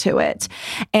buildup to it.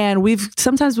 And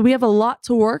sometimes we have a lot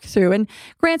to work through. And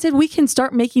granted, we can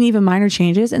start making even minor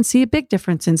changes and see a big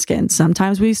difference in skin.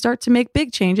 Sometimes we start to make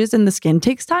big changes and the skin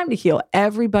takes time to heal.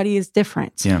 Everybody is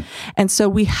different. Yeah. And so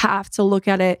we have to look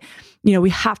at it. We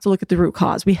have to look at the root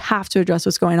cause. We have to address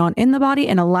what's going on in the body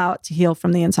and allow it to heal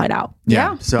from the inside out.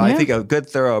 Yeah. So I think a good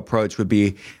thorough approach would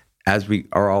be, as we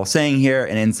are all saying here,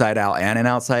 an inside out and an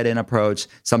outside in approach.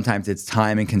 Sometimes it's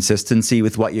time and consistency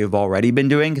with what you've already been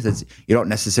doing, because you don't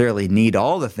necessarily need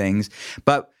all the things.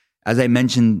 But as I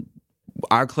mentioned,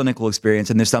 our clinical experience,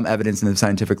 and there's some evidence in the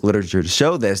scientific literature to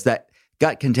show this, that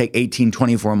gut can take 18,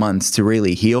 24 months to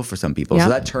really heal for some people. So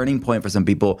that turning point for some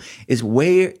people is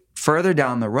way further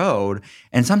down the road.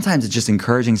 And sometimes it's just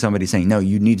encouraging somebody saying, no,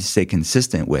 you need to stay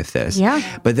consistent with this. Yeah.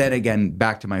 But then again,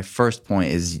 back to my first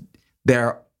point is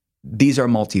these are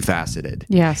multifaceted.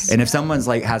 Yes. And if someone's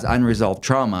has unresolved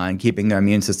trauma and keeping their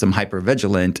immune system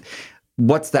hypervigilant,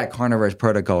 what's that carnivorous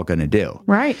protocol going to do?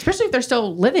 Right. Especially if they're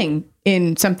still living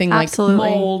in something Absolutely.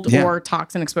 like mold or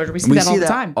toxin exposure. We see that all the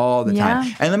time. All the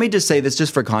time. And let me just say this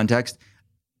just for context.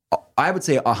 I would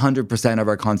say 100% of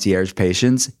our concierge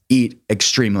patients eat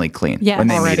extremely clean when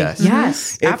they meet us.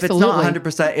 Yes, If absolutely. it's not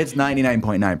 100%, it's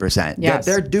 99.9%. Yes.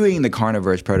 They're doing the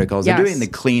carnivorous protocols. They're doing the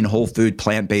clean, whole food,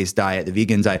 plant-based diet, the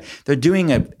vegan diet. They're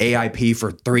doing an AIP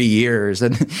for 3 years.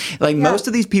 And most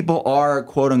of these people are,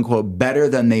 quote unquote, better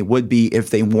than they would be if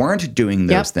they weren't doing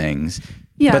those things.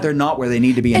 Yeah. But they're not where they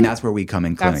need to be, and that's where we come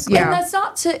in clinically. And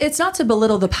it's not to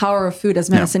belittle the power of food as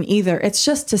medicine either. It's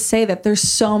just to say that there's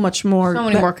so much more. So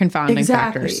many more confounding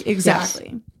factors.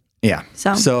 Exactly. Yeah.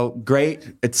 So great.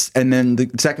 And then the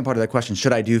second part of that question,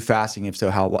 should I do fasting? If so,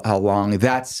 how long?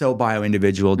 That's so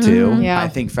bio-individual too. Yeah. I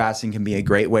think fasting can be a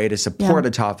great way to support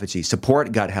autophagy,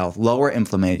 support gut health, lower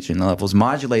inflammation levels,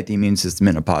 modulate the immune system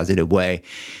in a positive way.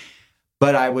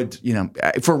 But I would,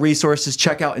 for resources,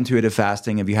 check out Intuitive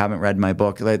Fasting if you haven't read my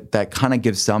book. That kind of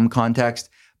gives some context.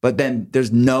 But then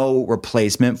there's no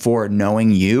replacement for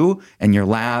knowing you and your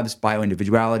labs,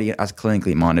 bio-individuality, us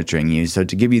clinically monitoring you. So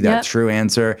to give you that true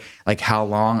answer, how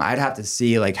long, I'd have to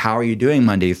see, how are you doing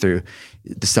Monday through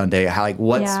the Sunday? How are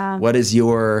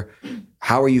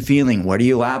you feeling? What do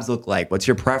your labs look like? What's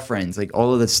your preference?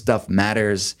 All of this stuff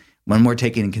matters when we're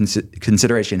taking into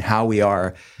consideration how we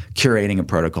are curating a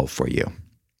protocol for you.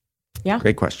 Yeah.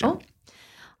 Great question. Oh.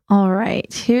 All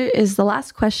right. Here is the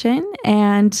last question.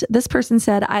 And this person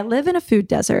said, I live in a food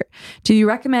desert. Do you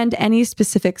recommend any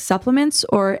specific supplements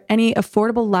or any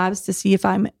affordable labs to see if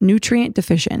I'm nutrient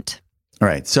deficient? All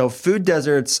right. So food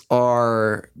deserts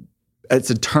it's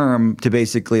a term to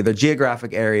basically the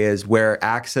geographic areas where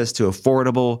access to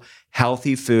affordable,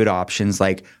 healthy food options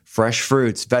like fresh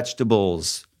fruits,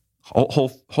 vegetables, whole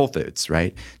foods,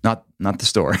 right? Not the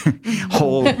store,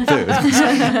 whole foods.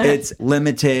 It's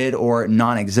limited or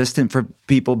non-existent for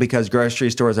people because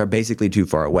grocery stores are basically too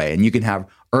far away. And you can have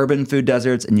urban food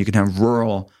deserts and you can have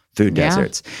rural food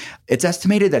deserts. It's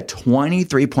estimated that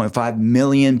 23.5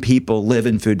 million people live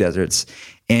in food deserts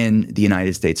in the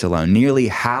United States alone. Nearly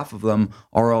half of them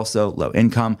are also low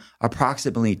income.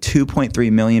 Approximately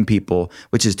 2.3 million people,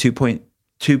 which is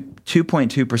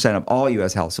 2.2% of all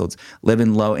U.S. households, live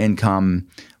in low-income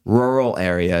rural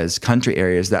areas, country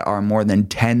areas that are more than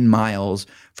 10 miles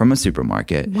from a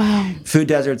supermarket. Wow. Food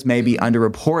deserts may be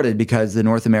underreported because the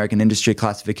North American Industry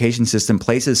Classification System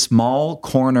places small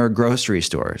corner grocery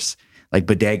stores, like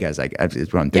bodegas,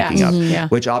 is what I'm thinking of,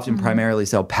 which often primarily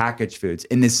sell packaged foods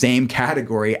in the same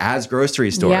category as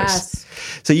grocery stores. Yes.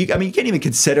 So you can't even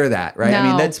consider that, right?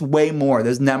 No. That's way more.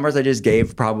 Those numbers I just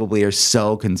gave probably are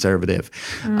so conservative.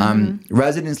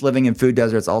 Residents living in food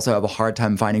deserts also have a hard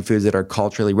time finding foods that are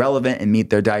culturally relevant and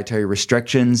meet their dietary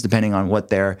restrictions, depending on what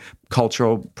their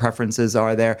cultural preferences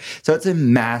are there. So it's a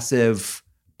massive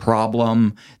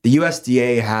problem. The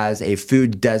USDA has a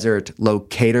food desert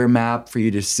locator map for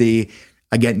you to see.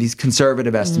 Again, these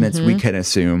conservative estimates, we can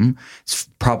assume, it's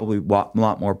probably a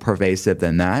lot more pervasive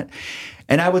than that.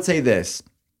 And I would say this,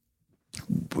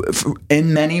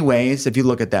 in many ways, if you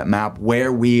look at that map,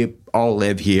 where we all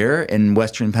live here in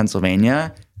Western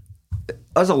Pennsylvania,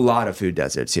 there's a lot of food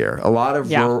deserts here, a lot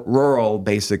of rural,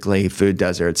 basically food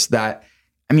deserts that,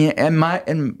 I mean,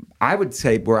 and I would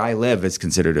say where I live is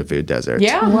considered a food desert.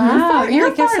 Yeah. Wow.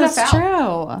 You're far enough that's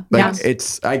out. true. Like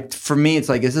it's for me, it's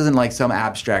like, this isn't like some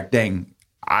abstract thing.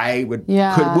 I would,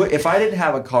 if I didn't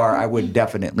have a car, I would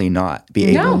definitely not be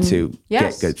able to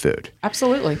get good food.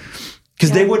 Absolutely.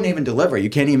 Because they wouldn't even deliver.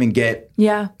 You can't even get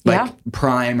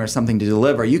Prime or something to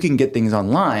deliver. You can get things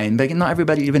online, but not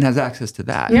everybody even has access to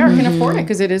that. Yeah, or can afford it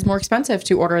because it is more expensive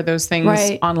to order those things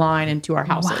online and to our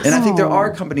houses. And I think there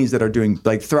are companies that are doing,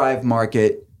 like Thrive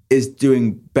Market is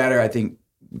doing better, I think,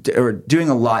 or doing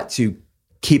a lot to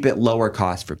keep it lower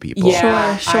cost for people.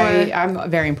 Yeah, sure. I'm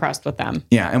very impressed with them.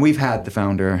 Yeah, and we've had the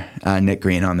founder, Nick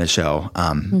Green, on the show.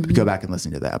 Go back and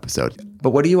listen to that episode.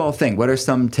 But what do you all think? What are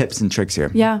some tips and tricks here?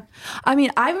 Yeah. I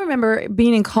mean, I remember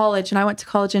being in college, and I went to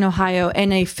college in Ohio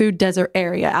in a food desert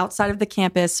area outside of the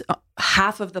campus.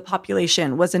 Half of the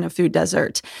population was in a food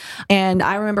desert. And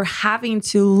I remember having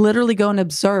to literally go and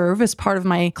observe as part of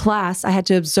my class. I had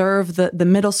to observe the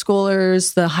middle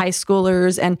schoolers, the high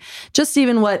schoolers, and just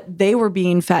even what they were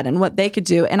being fed and what they could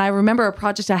do. And I remember a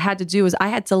project I had to do was I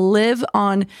had to live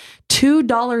on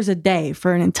 $2 a day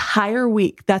for an entire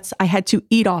week. I had to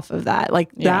eat off of that.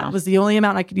 Like that was the only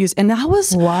amount I could use. And that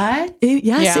was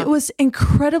it was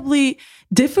incredibly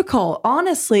difficult,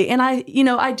 honestly. And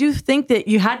I do think that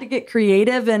you had to get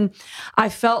creative, and I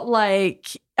felt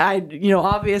like I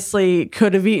obviously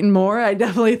could have eaten more. I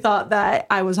definitely thought that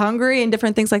I was hungry and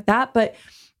different things like that, but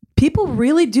people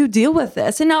really do deal with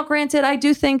this. And now granted, I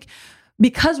do think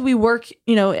because we work,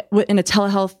 in a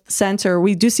telehealth center,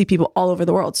 we do see people all over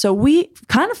the world. So we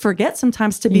kind of forget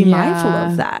sometimes to be mindful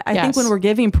of that. I think when we're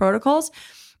giving protocols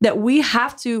that we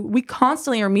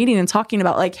constantly are meeting and talking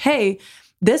about like, hey,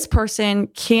 this person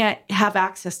can't have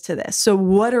access to this. So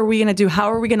what are we going to do?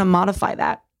 How are we going to modify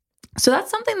that? So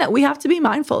that's something that we have to be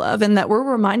mindful of and that we're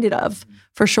reminded of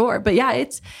for sure. But yeah,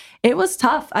 it was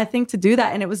tough, I think, to do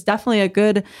that. And it was definitely a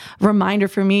good reminder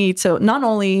for me to not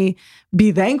only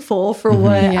be thankful for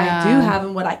what I do have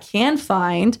and what I can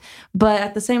find, but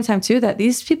at the same time too, that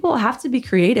these people have to be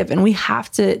creative and we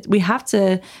have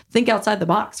to think outside the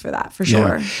box for that, for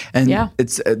sure. And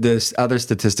it's this other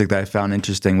statistic that I found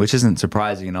interesting, which isn't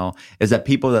surprising at all, is that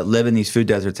people that live in these food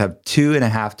deserts have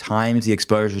 2.5 times the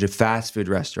exposure to fast food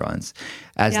restaurants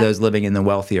as those living in the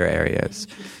wealthier areas.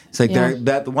 It's like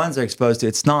the ones they're exposed to,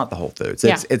 it's not the Whole Foods.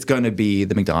 It's going to be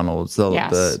the McDonald's,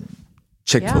 the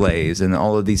Chick-fil-A's and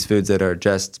all of these foods that are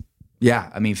just,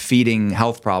 feeding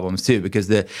health problems too, because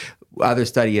the other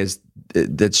study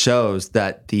that shows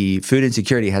that the food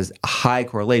insecurity has a high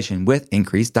correlation with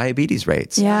increased diabetes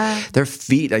rates. Yeah.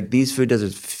 These food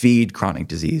deserts feed chronic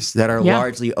disease that are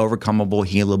largely overcomable,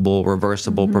 healable,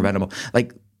 reversible, preventable.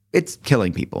 Like, it's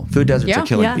killing people. Food deserts are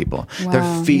killing people. Wow.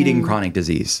 They're feeding chronic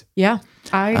disease. Yeah,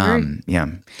 I agree.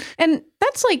 And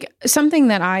that's like something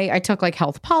that I took like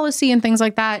health policy and things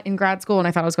like that in grad school. And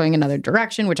I thought I was going another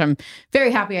direction, which I'm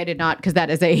very happy I did not, because that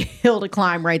is a hill to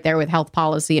climb right there with health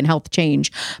policy and health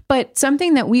change. But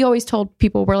something that we always told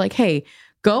people, were like, hey,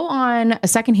 go on a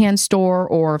secondhand store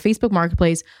or Facebook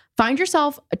Marketplace, find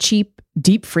yourself a cheap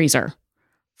deep freezer.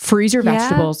 Freeze your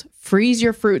vegetables, freeze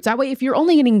your fruits. That way, if you're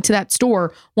only getting to that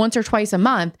store once or twice a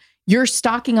month, you're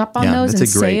stocking up on those and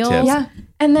sales. Tip. Yeah.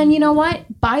 And then you know what?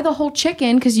 Buy the whole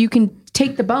chicken, because you can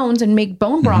take the bones and make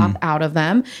bone broth out of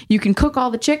them. You can cook all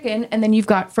the chicken, and then you've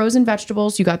got frozen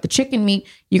vegetables, you got the chicken meat,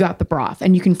 you got the broth,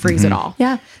 and you can freeze it all.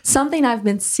 Yeah. Something I've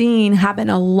been seeing happen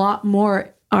a lot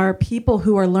more are people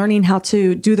who are learning how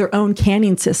to do their own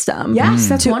canning system. Yes,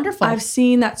 that's wonderful. I've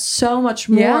seen that so much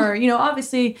more.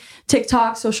 Obviously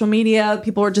TikTok, social media,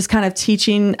 people are just kind of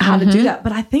teaching how to do that.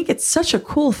 But I think it's such a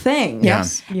cool thing.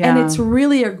 Yes. Yeah. And it's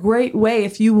really a great way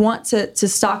if you want to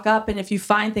stock up, and if you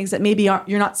find things that maybe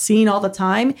you're not seeing all the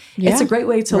time, it's a great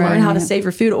way to learn how to save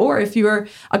your food. Or if you're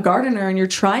a gardener and you're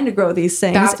trying to grow these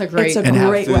things, it's a great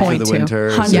way for the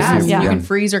winter. Yes, you can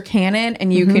freeze or can it,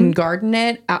 and you can garden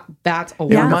it. That's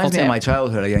a It reminds me of my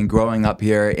childhood again, growing up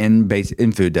here in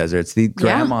food deserts. The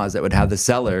grandmas that would have the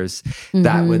cellars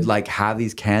that would like have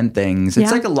these canned things.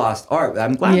 It's like a lost art.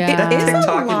 I'm glad that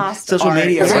TikTok and social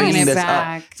media are bringing this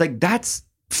up. It's like, that's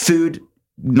food,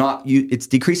 it's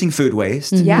decreasing food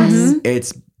waste. Yes.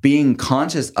 It's being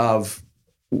conscious of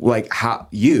like how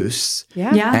use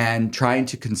and trying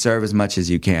to conserve as much as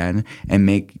you can and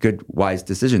make good, wise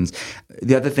decisions.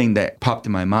 The other thing that popped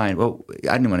in my mind, well,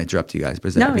 I didn't want to interrupt you guys,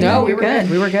 but no, we were good.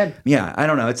 We were good. Yeah, I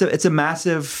don't know. It's a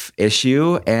massive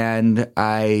issue, and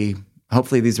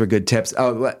hopefully these were good tips.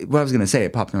 Oh, what I was going to say,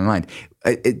 it popped in my mind.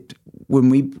 when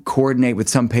we coordinate with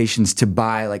some patients to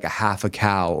buy like a half a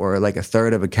cow or like a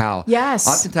third of a cow, Yes.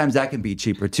 oftentimes that can be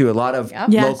cheaper too. A lot of Yep.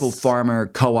 local farmer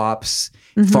co-ops,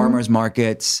 farmers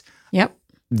markets, Yep.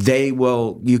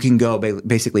 you can go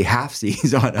basically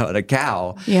half-seas on a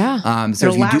cow. Yeah.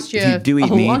 So if you do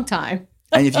eat a meat, long time.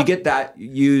 and if you get that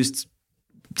used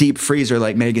deep freezer,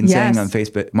 like Megan's saying Yes. on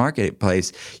Facebook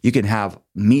Marketplace, you can have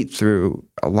meat through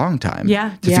a long time to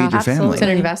feed your It's an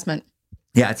family. investment.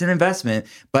 Yeah, it's an investment,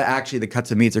 but actually the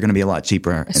cuts of meats are going to be a lot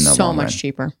cheaper in the So long much run.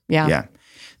 cheaper. Yeah. Yeah.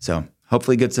 So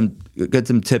hopefully get some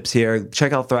tips here.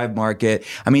 Check out Thrive Market.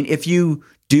 I mean, if you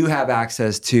do have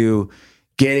access to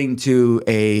getting to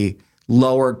a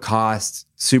lower cost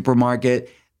supermarket,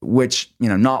 which,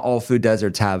 not all food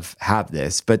deserts have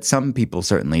this, but some people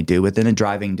certainly do within a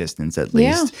driving distance at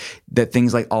least. That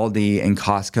things like Aldi and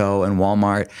Costco and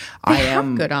Walmart, They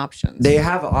have good options. They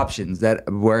have options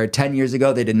that where 10 years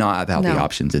ago they did not have healthy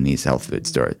options in these health food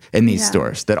stores,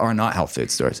 stores that are not health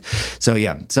food stores. So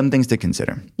yeah, some things to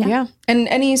consider. Yeah. And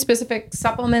any specific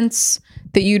supplements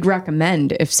that you'd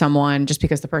recommend if someone, just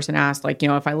because the person asked, like,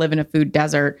 if I live in a food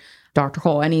desert, Dr.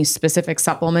 Cole, any specific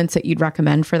supplements that you'd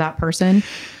recommend for that person?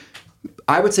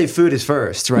 I would say food is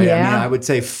first, right? Yeah. I mean, I would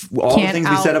say all the things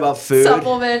we said about food.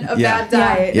 Supplement a bad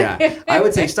diet. Yeah. I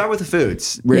would say start with the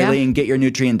foods, really, and get your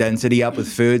nutrient density up with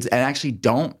foods, and actually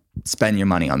don't spend your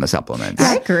money on the supplements.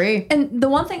 I agree. And the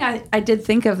one thing I did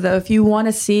think of, though, if you want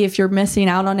to see if you're missing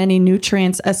out on any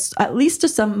nutrients, at least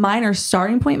just a minor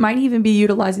starting point might even be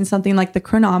utilizing something like the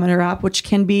Chronometer app, which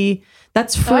can be,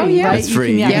 that's free, right? That's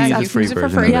free. You can use the free use it for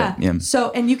version free. of it. Yeah.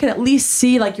 So, and you can at least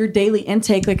see like your daily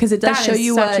intake, because it does That show is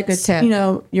you such a what, good tip.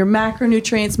 your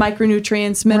macronutrients,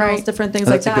 micronutrients, minerals, Right. different things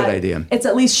That's like a that. good idea. It's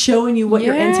at least showing you what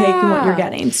you're intaking and what you're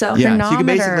getting. So, Yeah, so you can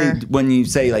Chronometer. basically, when you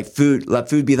say like food, let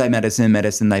food be thy medicine,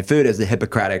 medicine thy food, as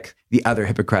the other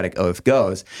Hippocratic oath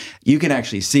goes, you can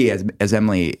actually see, as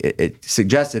Emily it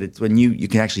suggested, it's when you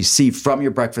can actually see from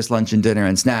your breakfast, lunch, and dinner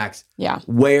and snacks,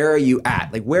 where are you at?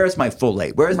 Like, where's my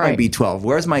folate? Where's my B12?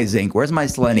 Where's my zinc? Where's my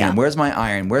selenium? Where's my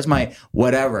iron? Where's my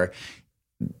whatever?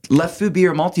 Let food be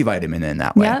your multivitamin in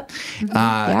that way.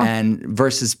 And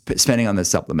versus spending on the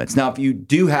supplements. Now, if you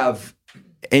do have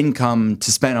income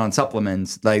to spend on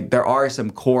supplements, like there are some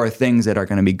core things that are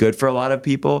going to be good for a lot of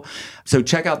people. So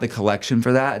check out the collection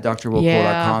for that at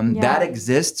drwillcole.com. That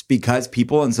exists because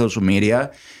people on social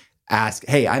media ask,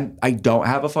 hey, I don't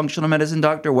have a functional medicine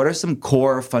doctor. What are some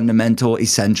core fundamental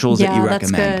essentials that you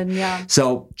recommend? Good. Yeah.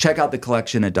 So check out the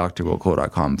collection at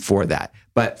drwillcole.com for that.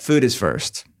 But food is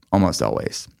first, almost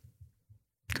always.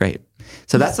 Great.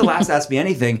 So that's the last Ask Me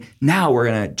Anything. Now we're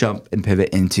going to jump and pivot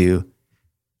into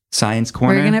Science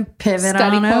Corner. We're going to pivot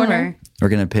Study on corner. over. We're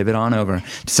going to pivot on over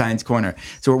to Science Corner.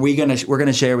 So we're going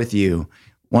to share with you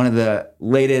one of the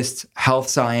latest health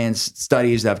science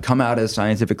studies that have come out of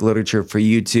scientific literature for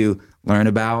you to learn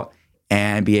about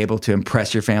and be able to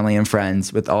impress your family and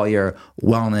friends with all your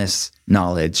wellness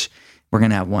knowledge. We're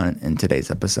going to have one in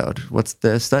today's episode. What's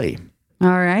the study? All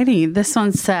righty. This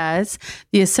one says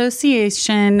the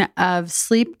association of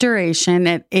sleep duration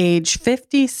at age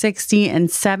 50, 60,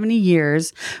 and 70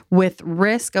 years with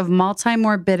risk of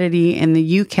multimorbidity in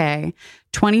the UK,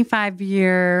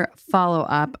 25-year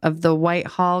follow-up of the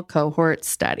Whitehall cohort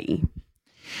study.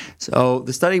 So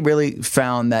the study really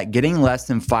found that getting less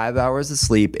than 5 hours of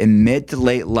sleep in mid to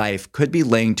late life could be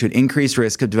linked to an increased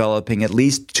risk of developing at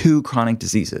least 2 chronic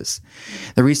diseases.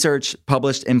 The research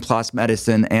published in PLOS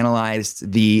Medicine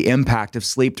analyzed the impact of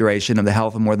sleep duration of the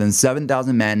health of more than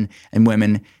 7,000 men and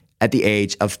women at the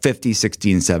age of 50,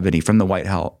 60, and 70 from the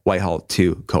Whitehall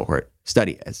 2 cohort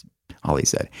study, as Holly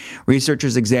said.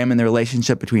 Researchers examined the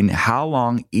relationship between how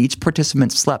long each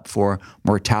participant slept for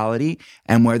mortality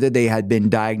and whether they had been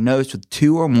diagnosed with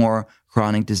 2 or more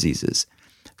chronic diseases,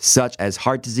 such as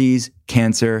heart disease,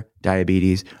 cancer,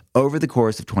 diabetes, over the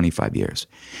course of 25 years.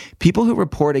 People who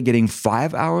reported getting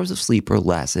 5 hours of sleep or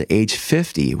less at age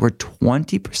 50 were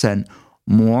 20%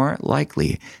 more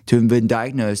likely to have been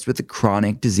diagnosed with a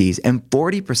chronic disease and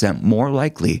 40% more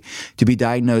likely to be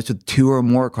diagnosed with 2 or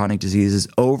more chronic diseases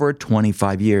over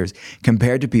 25 years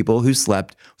compared to people who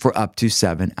slept for up to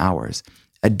 7 hours.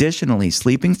 Additionally,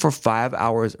 sleeping for 5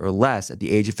 hours or less at the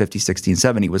age of 50, 60, and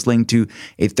 70 was linked to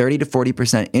a 30 to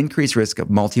 40% increased risk of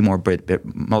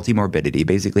multimorbidity,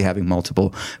 basically having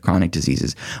multiple chronic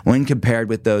diseases, when compared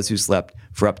with those who slept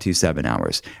for up to 7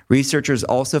 hours. Researchers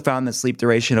also found that sleep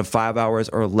duration of 5 hours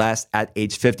or less at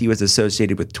age 50 was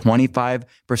associated with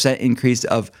 25% increase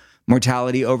of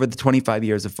mortality over the 25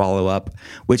 years of follow-up,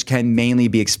 which can mainly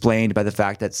be explained by the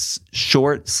fact that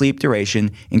short sleep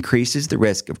duration increases the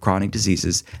risk of chronic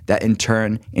diseases that in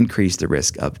turn increase the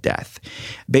risk of death.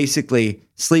 Basically,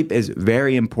 sleep is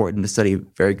very important. The study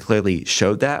very clearly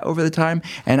showed that over the time.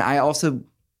 And I also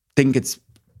think it's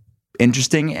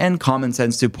interesting and common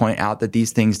sense to point out that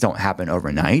these things don't happen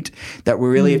overnight, that we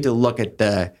really have to look at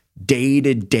the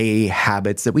day-to-day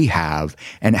habits that we have,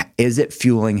 and is it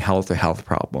fueling health or health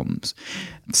problems?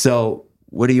 So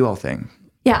what do you all think?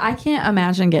 Yeah, I can't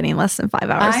imagine getting less than 5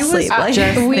 hours sleep.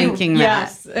 Just thinking that.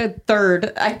 Yes, I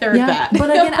third that.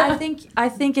 But again, I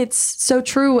think it's so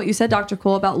true what you said, Dr.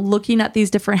 Cole, about looking at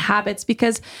these different habits,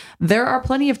 because there are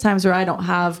plenty of times where I don't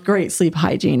have great sleep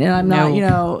hygiene and I'm not,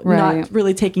 not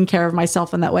really taking care of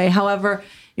myself in that way. However,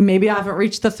 maybe I haven't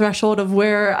reached the threshold of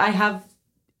where I have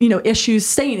issues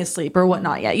staying asleep or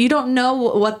whatnot yet. You don't know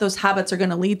what those habits are going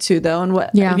to lead to, though, and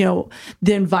what,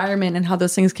 the environment and how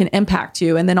those things can impact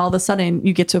you. And then all of a sudden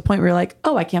you get to a point where you're like,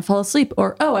 oh, I can't fall asleep,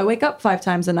 or, oh, I wake up 5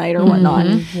 times a night or whatnot.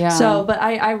 Yeah. So, but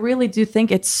I really do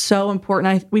think it's so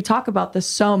important. We talk about this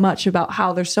so much, about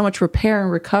how there's so much repair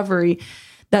and recovery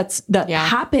that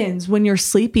happens when you're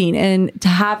sleeping, and to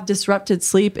have disrupted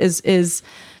sleep is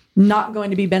not going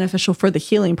to be beneficial for the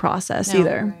healing process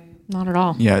either. Right. Not at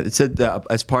all. Yeah, it said that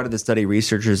as part of the study,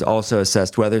 researchers also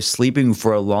assessed whether sleeping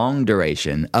for a long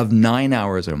duration of 9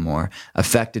 hours or more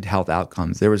affected health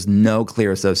outcomes. There was no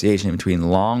clear association between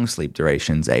long sleep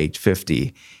durations, age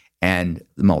 50, and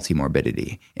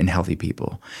multimorbidity in healthy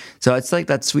people. So it's like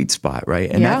that sweet spot, right?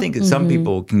 And I think that some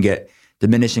people can get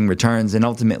diminishing returns, and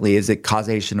ultimately, is it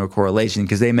causation or correlation?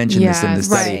 Because they mentioned this in the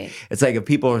study. Right. It's like if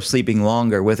people are sleeping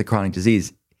longer with a chronic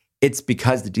disease, it's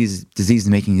because the disease is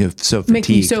making you so fatigued.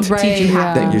 Making you so fatigued you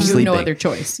have that you're sleeping. no other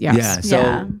choice. Yes. Yeah.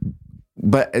 So,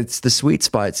 but it's the sweet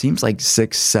spot. It seems like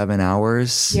 6-7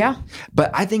 hours. Yeah. But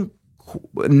I think,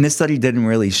 and this study didn't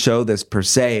really show this per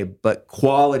se, but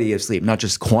quality of sleep, not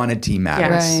just quantity,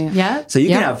 matters. Yes. Right. Yeah. So you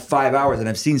can have 5 hours, and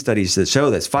I've seen studies that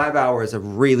show this, 5 hours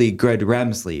of really good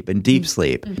REM sleep and deep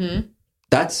sleep.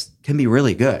 That's can be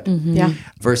really good. Yeah.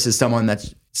 Versus someone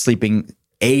that's sleeping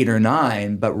 8 or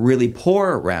 9, but really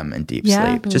poor REM and deep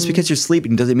sleep. Just because you're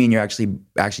sleeping doesn't mean you're actually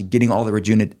getting all the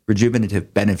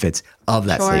rejuvenative benefits of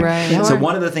that sleep. Right. So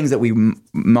one of the things that we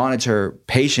monitor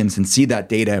patients and see that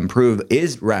data improve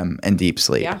is REM and deep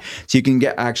sleep. Yeah. So you can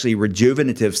get actually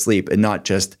rejuvenative sleep and not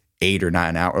just 8 or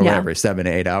 9 hours, or whatever, 7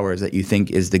 to 8 hours that you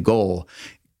think is the goal.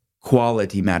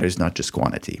 Quality matters, not just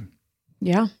quantity.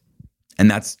 Yeah. And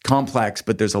that's complex,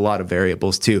 but there's a lot of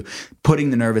variables too.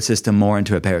 Putting the nervous system more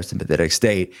into a parasympathetic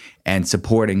state and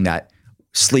supporting that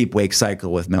sleep-wake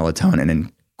cycle with melatonin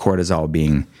and cortisol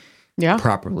being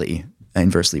properly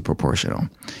inversely proportional.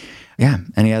 Yeah.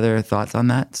 Any other thoughts on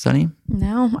that, Sunny?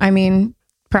 No, I mean,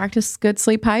 practice good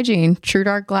sleep hygiene, true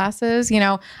dark glasses.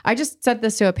 I just said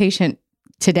this to a patient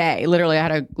today. Literally, I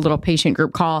had a little patient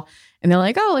group call, and they're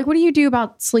like, oh, like, what do you do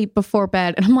about sleep before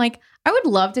bed? And I'm like, I would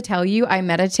love to tell you I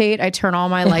meditate, I turn all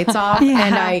my lights off,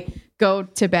 and I go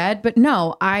to bed. But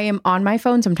no, I am on my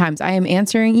phone sometimes. I am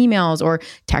answering emails or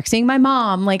texting my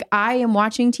mom. Like, I am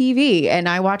watching TV, and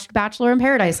I watched Bachelor in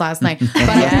Paradise last night. But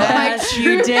Yes,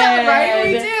 you did. Right?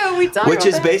 We do. We talk Which about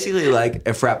is that. basically like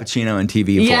a Frappuccino in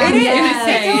TV Yeah. form. It is.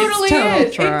 Yes. It totally It's is. total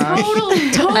It's trash.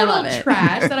 I total love it.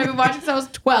 trash that I've been watching since I was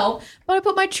 12. But I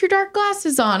put my true dark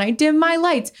glasses on. I dim my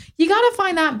lights. You got to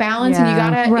find that balance, and you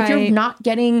got to, if you're not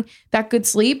getting that good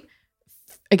sleep,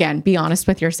 again, be honest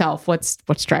with yourself. What's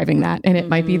driving that? And it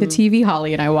might be the TV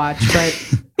Holly and I watch,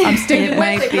 but I'm sticking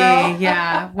with it, girl.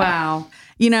 Yeah. Wow.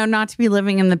 Not to be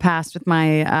living in the past with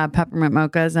my peppermint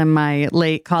mochas and my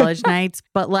late college nights,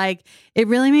 but like, it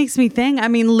really makes me think. I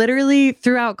mean, literally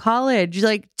throughout college,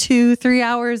 like 2-3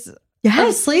 hours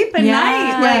of sleep a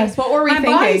night. Like, what were we my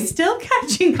thinking? body's still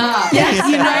catching up. Yes,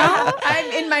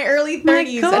 I'm in my early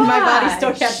 30s and my body's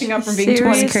still catching up from being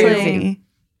 20. Seriously.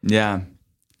 Yeah.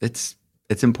 It's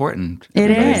important. It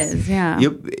Everybody's- is, yeah.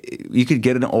 You could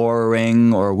get an Oura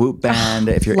Ring or a Whoop Band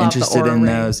if you're Love the interested Oura in Ring.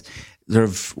 those sort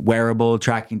of wearable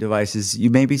tracking devices. You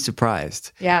may be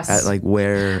surprised at like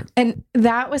where. And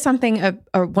that was something,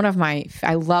 one of my,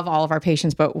 I love all of our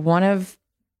patients, but one of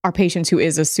our patients who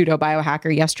is a pseudo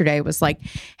biohacker yesterday was like,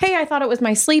 hey, I thought it was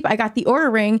my sleep. I got the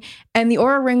Oura Ring, and the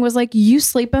Oura Ring was like, you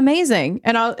sleep amazing.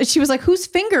 And she was like, whose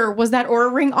finger was that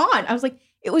Oura Ring on? I was like,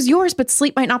 it was yours, but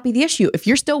sleep might not be the issue. If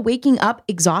you're still waking up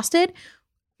exhausted,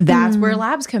 that's where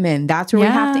labs come in. That's where we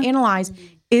have to analyze.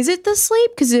 Is it the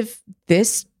sleep? Because if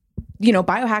this,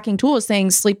 biohacking tool is saying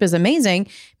sleep is amazing,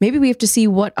 maybe we have to see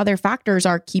what other factors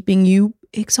are keeping you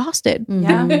exhausted.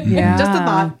 Yeah. Just a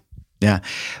thought. Yeah.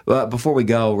 Well, before we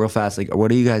go, real fast, like,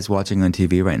 what are you guys watching on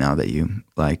TV right now that you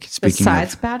like? Speaking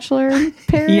Besides of Bachelor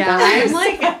Paradise?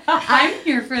 Yeah, I'm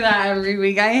here for that every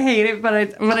week. I hate it, but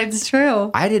it's true.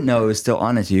 I didn't know it was still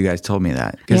on until you guys told me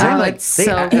that. Because Yeah, they it's so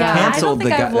good. canceled I don't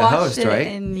think I've the watched host, it right?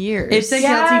 in years. It's a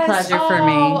guilty pleasure for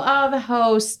me. Oh, the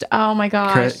host. Oh my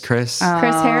gosh. Chris. Oh,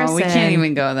 Harrison. We can't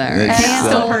even go there. It's And it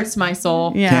still so- hurts my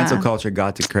soul. Yeah. Cancel culture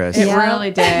got to Chris. It Yeah.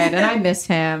 really did. And I miss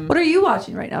him. What are you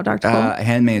watching right now, Dr. Cole?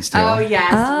 Handmaid's Tale. Oh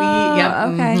yes,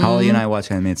 Oh, okay. Holly and I watch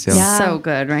Handmaid's Tale. Yeah. So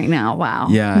good right now. Wow.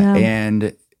 Yeah, Yeah.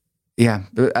 and yeah,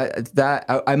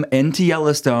 I'm into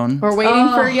Yellowstone. We're waiting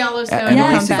for Yellowstone to Emily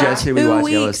come back. suggested we 2 watch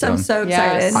weeks. Yellowstone. I'm so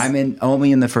Yes. excited. I'm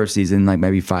only in the first season, like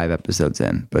maybe 5 episodes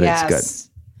in, but it's good.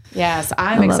 Yes,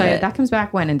 I I'm love excited. it. That comes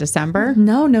back when? In December?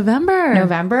 No, November.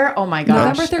 November? Oh my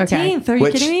gosh. November 13th. Are you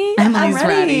Which- kidding me? Emily's I'm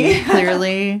ready.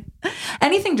 Clearly.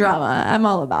 Anything drama, I'm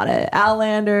all about it.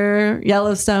 Outlander,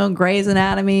 Yellowstone, Grey's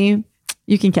Anatomy.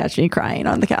 You can catch me crying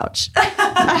on the couch.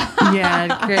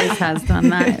 Yeah, Grace has done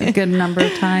that a good number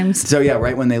of times. So yeah,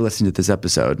 right when they listen to this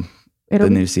episode, the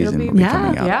new season will be yeah,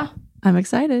 coming out. Yeah. I'm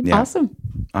excited. Yeah. Awesome.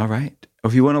 All right.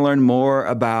 If you want to learn more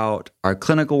about our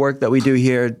clinical work that we do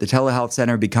here, the Telehealth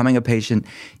Center, becoming a patient,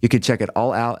 you can check it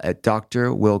all out at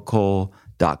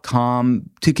drwillcole.com.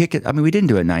 To kick it, I mean, we didn't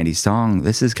do a 90s song.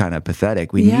 This is kind of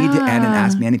pathetic. We need to end an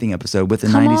Ask Me Anything episode with a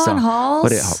Come 90s on, song.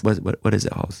 Halls. What is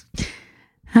it, Halls?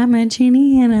 I'm a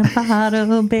genie in a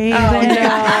bottle, baby.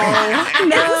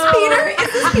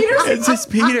 It's just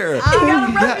Peter.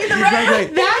 Right.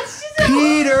 That's just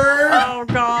Peter. Oh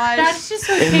gosh. That's just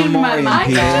what In came to my memoriam, mind. I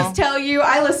can Peter. just tell you,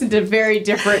 I listen to very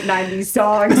different 90s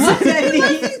songs.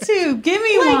 Listen to. Give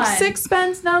me Like one.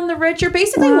 Sixpence None the Richer.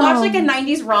 Basically, watch like a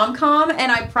 90s rom-com,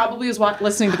 and I probably was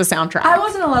listening to the soundtrack. I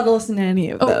wasn't allowed to listen to any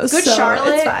of those. Good so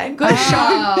Charlotte. It's fine. Good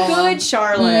Charlotte. Good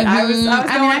Charlotte. I was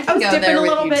I can go dipping there a with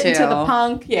little you, bit into too. the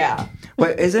punk. Yeah.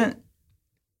 Wait,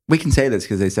 we can say this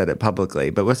because they said it publicly,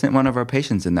 but wasn't one of our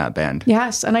patients in that band?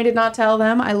 Yes, and I did not tell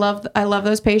them. I love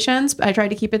those patients. I tried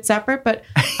to keep it separate, but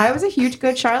I was a huge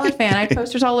Good Charlotte fan. I had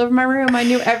posters all over my room. I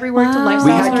knew every word to Lifestyles.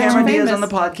 We had Rich and Cameron Diaz Famous. on the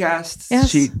podcast. Yes.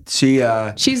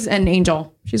 She's an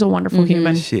angel. She's a wonderful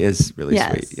human. She is really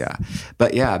Yes. sweet. Yeah.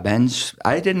 But yeah, Benj,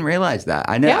 I didn't realize that.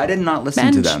 I did not listen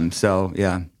to Benj. them. So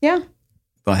yeah. Yeah.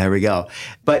 Well, here we go.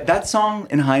 But that song,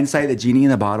 in hindsight, The Genie in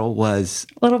the Bottle, was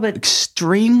a little bit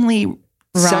extremely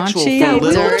sexual raunchy, for a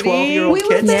little dirty. 12-year-old We kid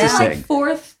were to in sing. like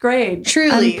 4th grade.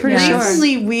 Truly, I'm pretty sure.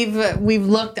 recently we've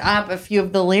looked up a few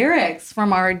of the lyrics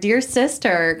from our dear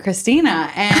sister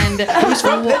Christina, and Who's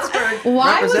from Pittsburgh?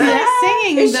 why was Represent. I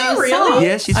singing Is she those really? songs?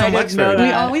 Yeah, she's from Wexford.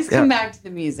 We always come Yeah. back to the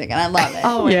music, and I love it.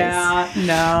 Always. Yeah.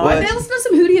 No. What? I listened to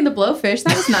some Hootie and the Blowfish.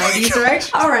 That was 90s, right?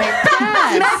 All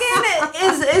right.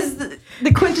 Megan is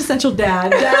the quintessential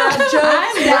dad. Dad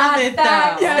jokes, love it,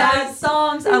 facts, though. dad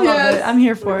songs. I love Yes. it. I'm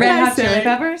here for it. Red Hot Yes, Chili sir.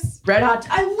 Peppers. Red Hot.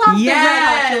 I love the Red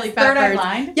Hot Chili Third Eye Peppers.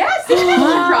 Blind. Yes. Oh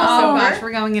Crossover. gosh,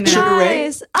 we're going into Sugar Ray?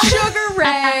 Guys, Sugar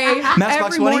Ray. Matchbox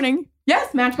Every 20? morning.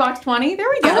 Yes, Matchbox 20. There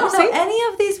we go. I don't know See?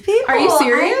 any of these people. Are you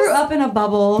serious? I grew up in a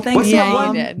bubble. Thank What's you. that you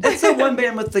one? did. What's that one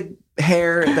band with the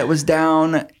hair that was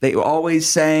down? They always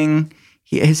sang.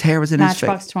 His hair was in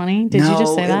Matchbox his face. 20. Did you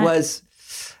just say that? it was.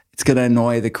 It's gonna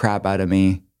annoy the crap out of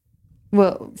me.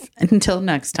 Well, until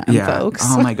next time, Yeah. folks.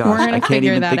 Oh my gosh, We're I gonna can't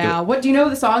figure even that think out. What do you know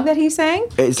the song that he sang?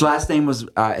 His last name was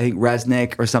I think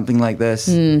Resnick or something like this.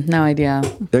 No idea.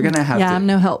 They're gonna have Yeah, to. I'm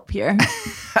no help here.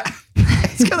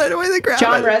 It's gonna annoy the crap.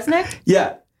 John out of me. Resnick?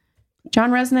 Yeah.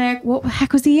 John Resnick. What the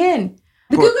heck was he in?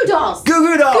 The Goo Goo Dolls. Goo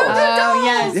Goo Dolls. Oh,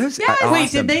 yes. It was Wait, awesome.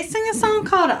 did they sing a song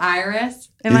called Iris?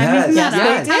 Am I Yes, making that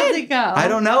yes. up? How'd it go? I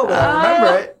don't know, but I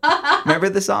remember it. Remember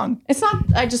the song? It's not,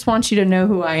 I just want you to know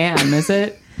who I am, is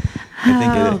it? I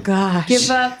think Oh, it. gosh. Give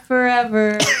up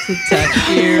forever to touch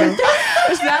you.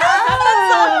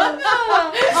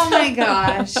 Oh, my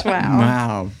gosh. Wow.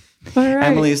 Wow. All right.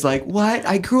 Emily's like, what?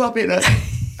 I grew up in a.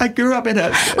 Listen,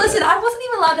 I wasn't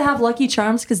even allowed to have Lucky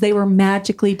Charms because they were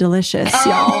magically delicious,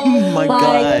 y'all. Oh my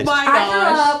gosh. I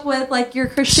grew up with like your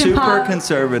Christian Super pop.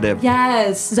 conservative.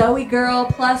 Yes, Zoe Girl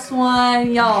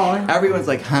 +1, y'all. Everyone's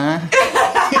like, huh?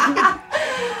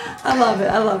 I love it.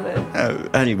 I love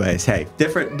it. Anyways, hey,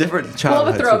 different We'll have a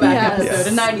childhoods. throwback Yes.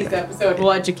 episode, a 90s episode.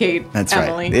 We'll educate That's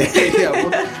Emily. right.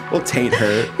 Yeah, we'll taint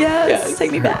her. Yes,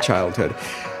 take me her back. childhood.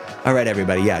 All right,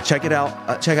 everybody. Yeah, check it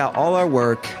out. Check out all our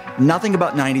work. Nothing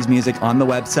about 90s music on the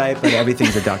website, but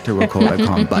everything's at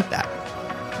drwillcole.com but that.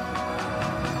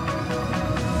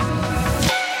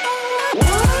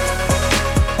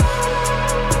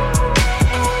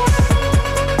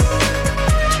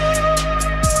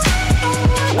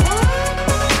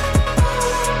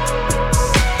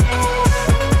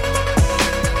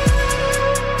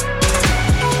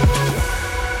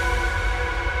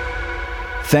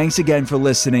 Thanks again for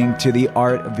listening to The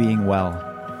Art of Being Well.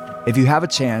 If you have a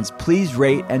chance, please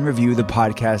rate and review the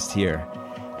podcast here.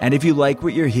 And if you like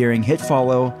what you're hearing, hit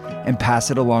follow and pass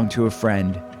it along to a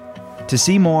friend. To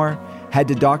see more, head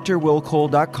to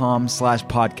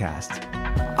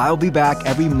drwillcole.com/podcast. I'll be back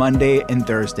every Monday and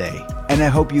Thursday, and I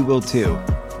hope you will too.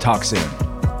 Talk soon.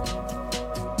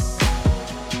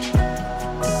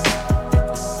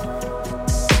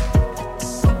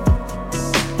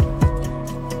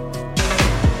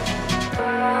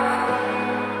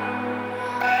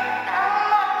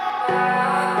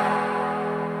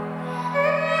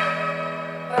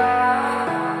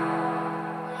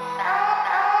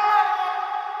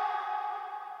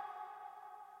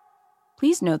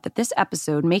 Please note that this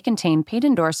episode may contain paid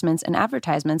endorsements and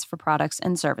advertisements for products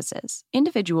and services.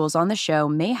 Individuals on the show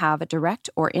may have a direct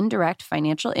or indirect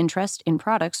financial interest in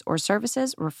products or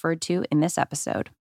services referred to in this episode.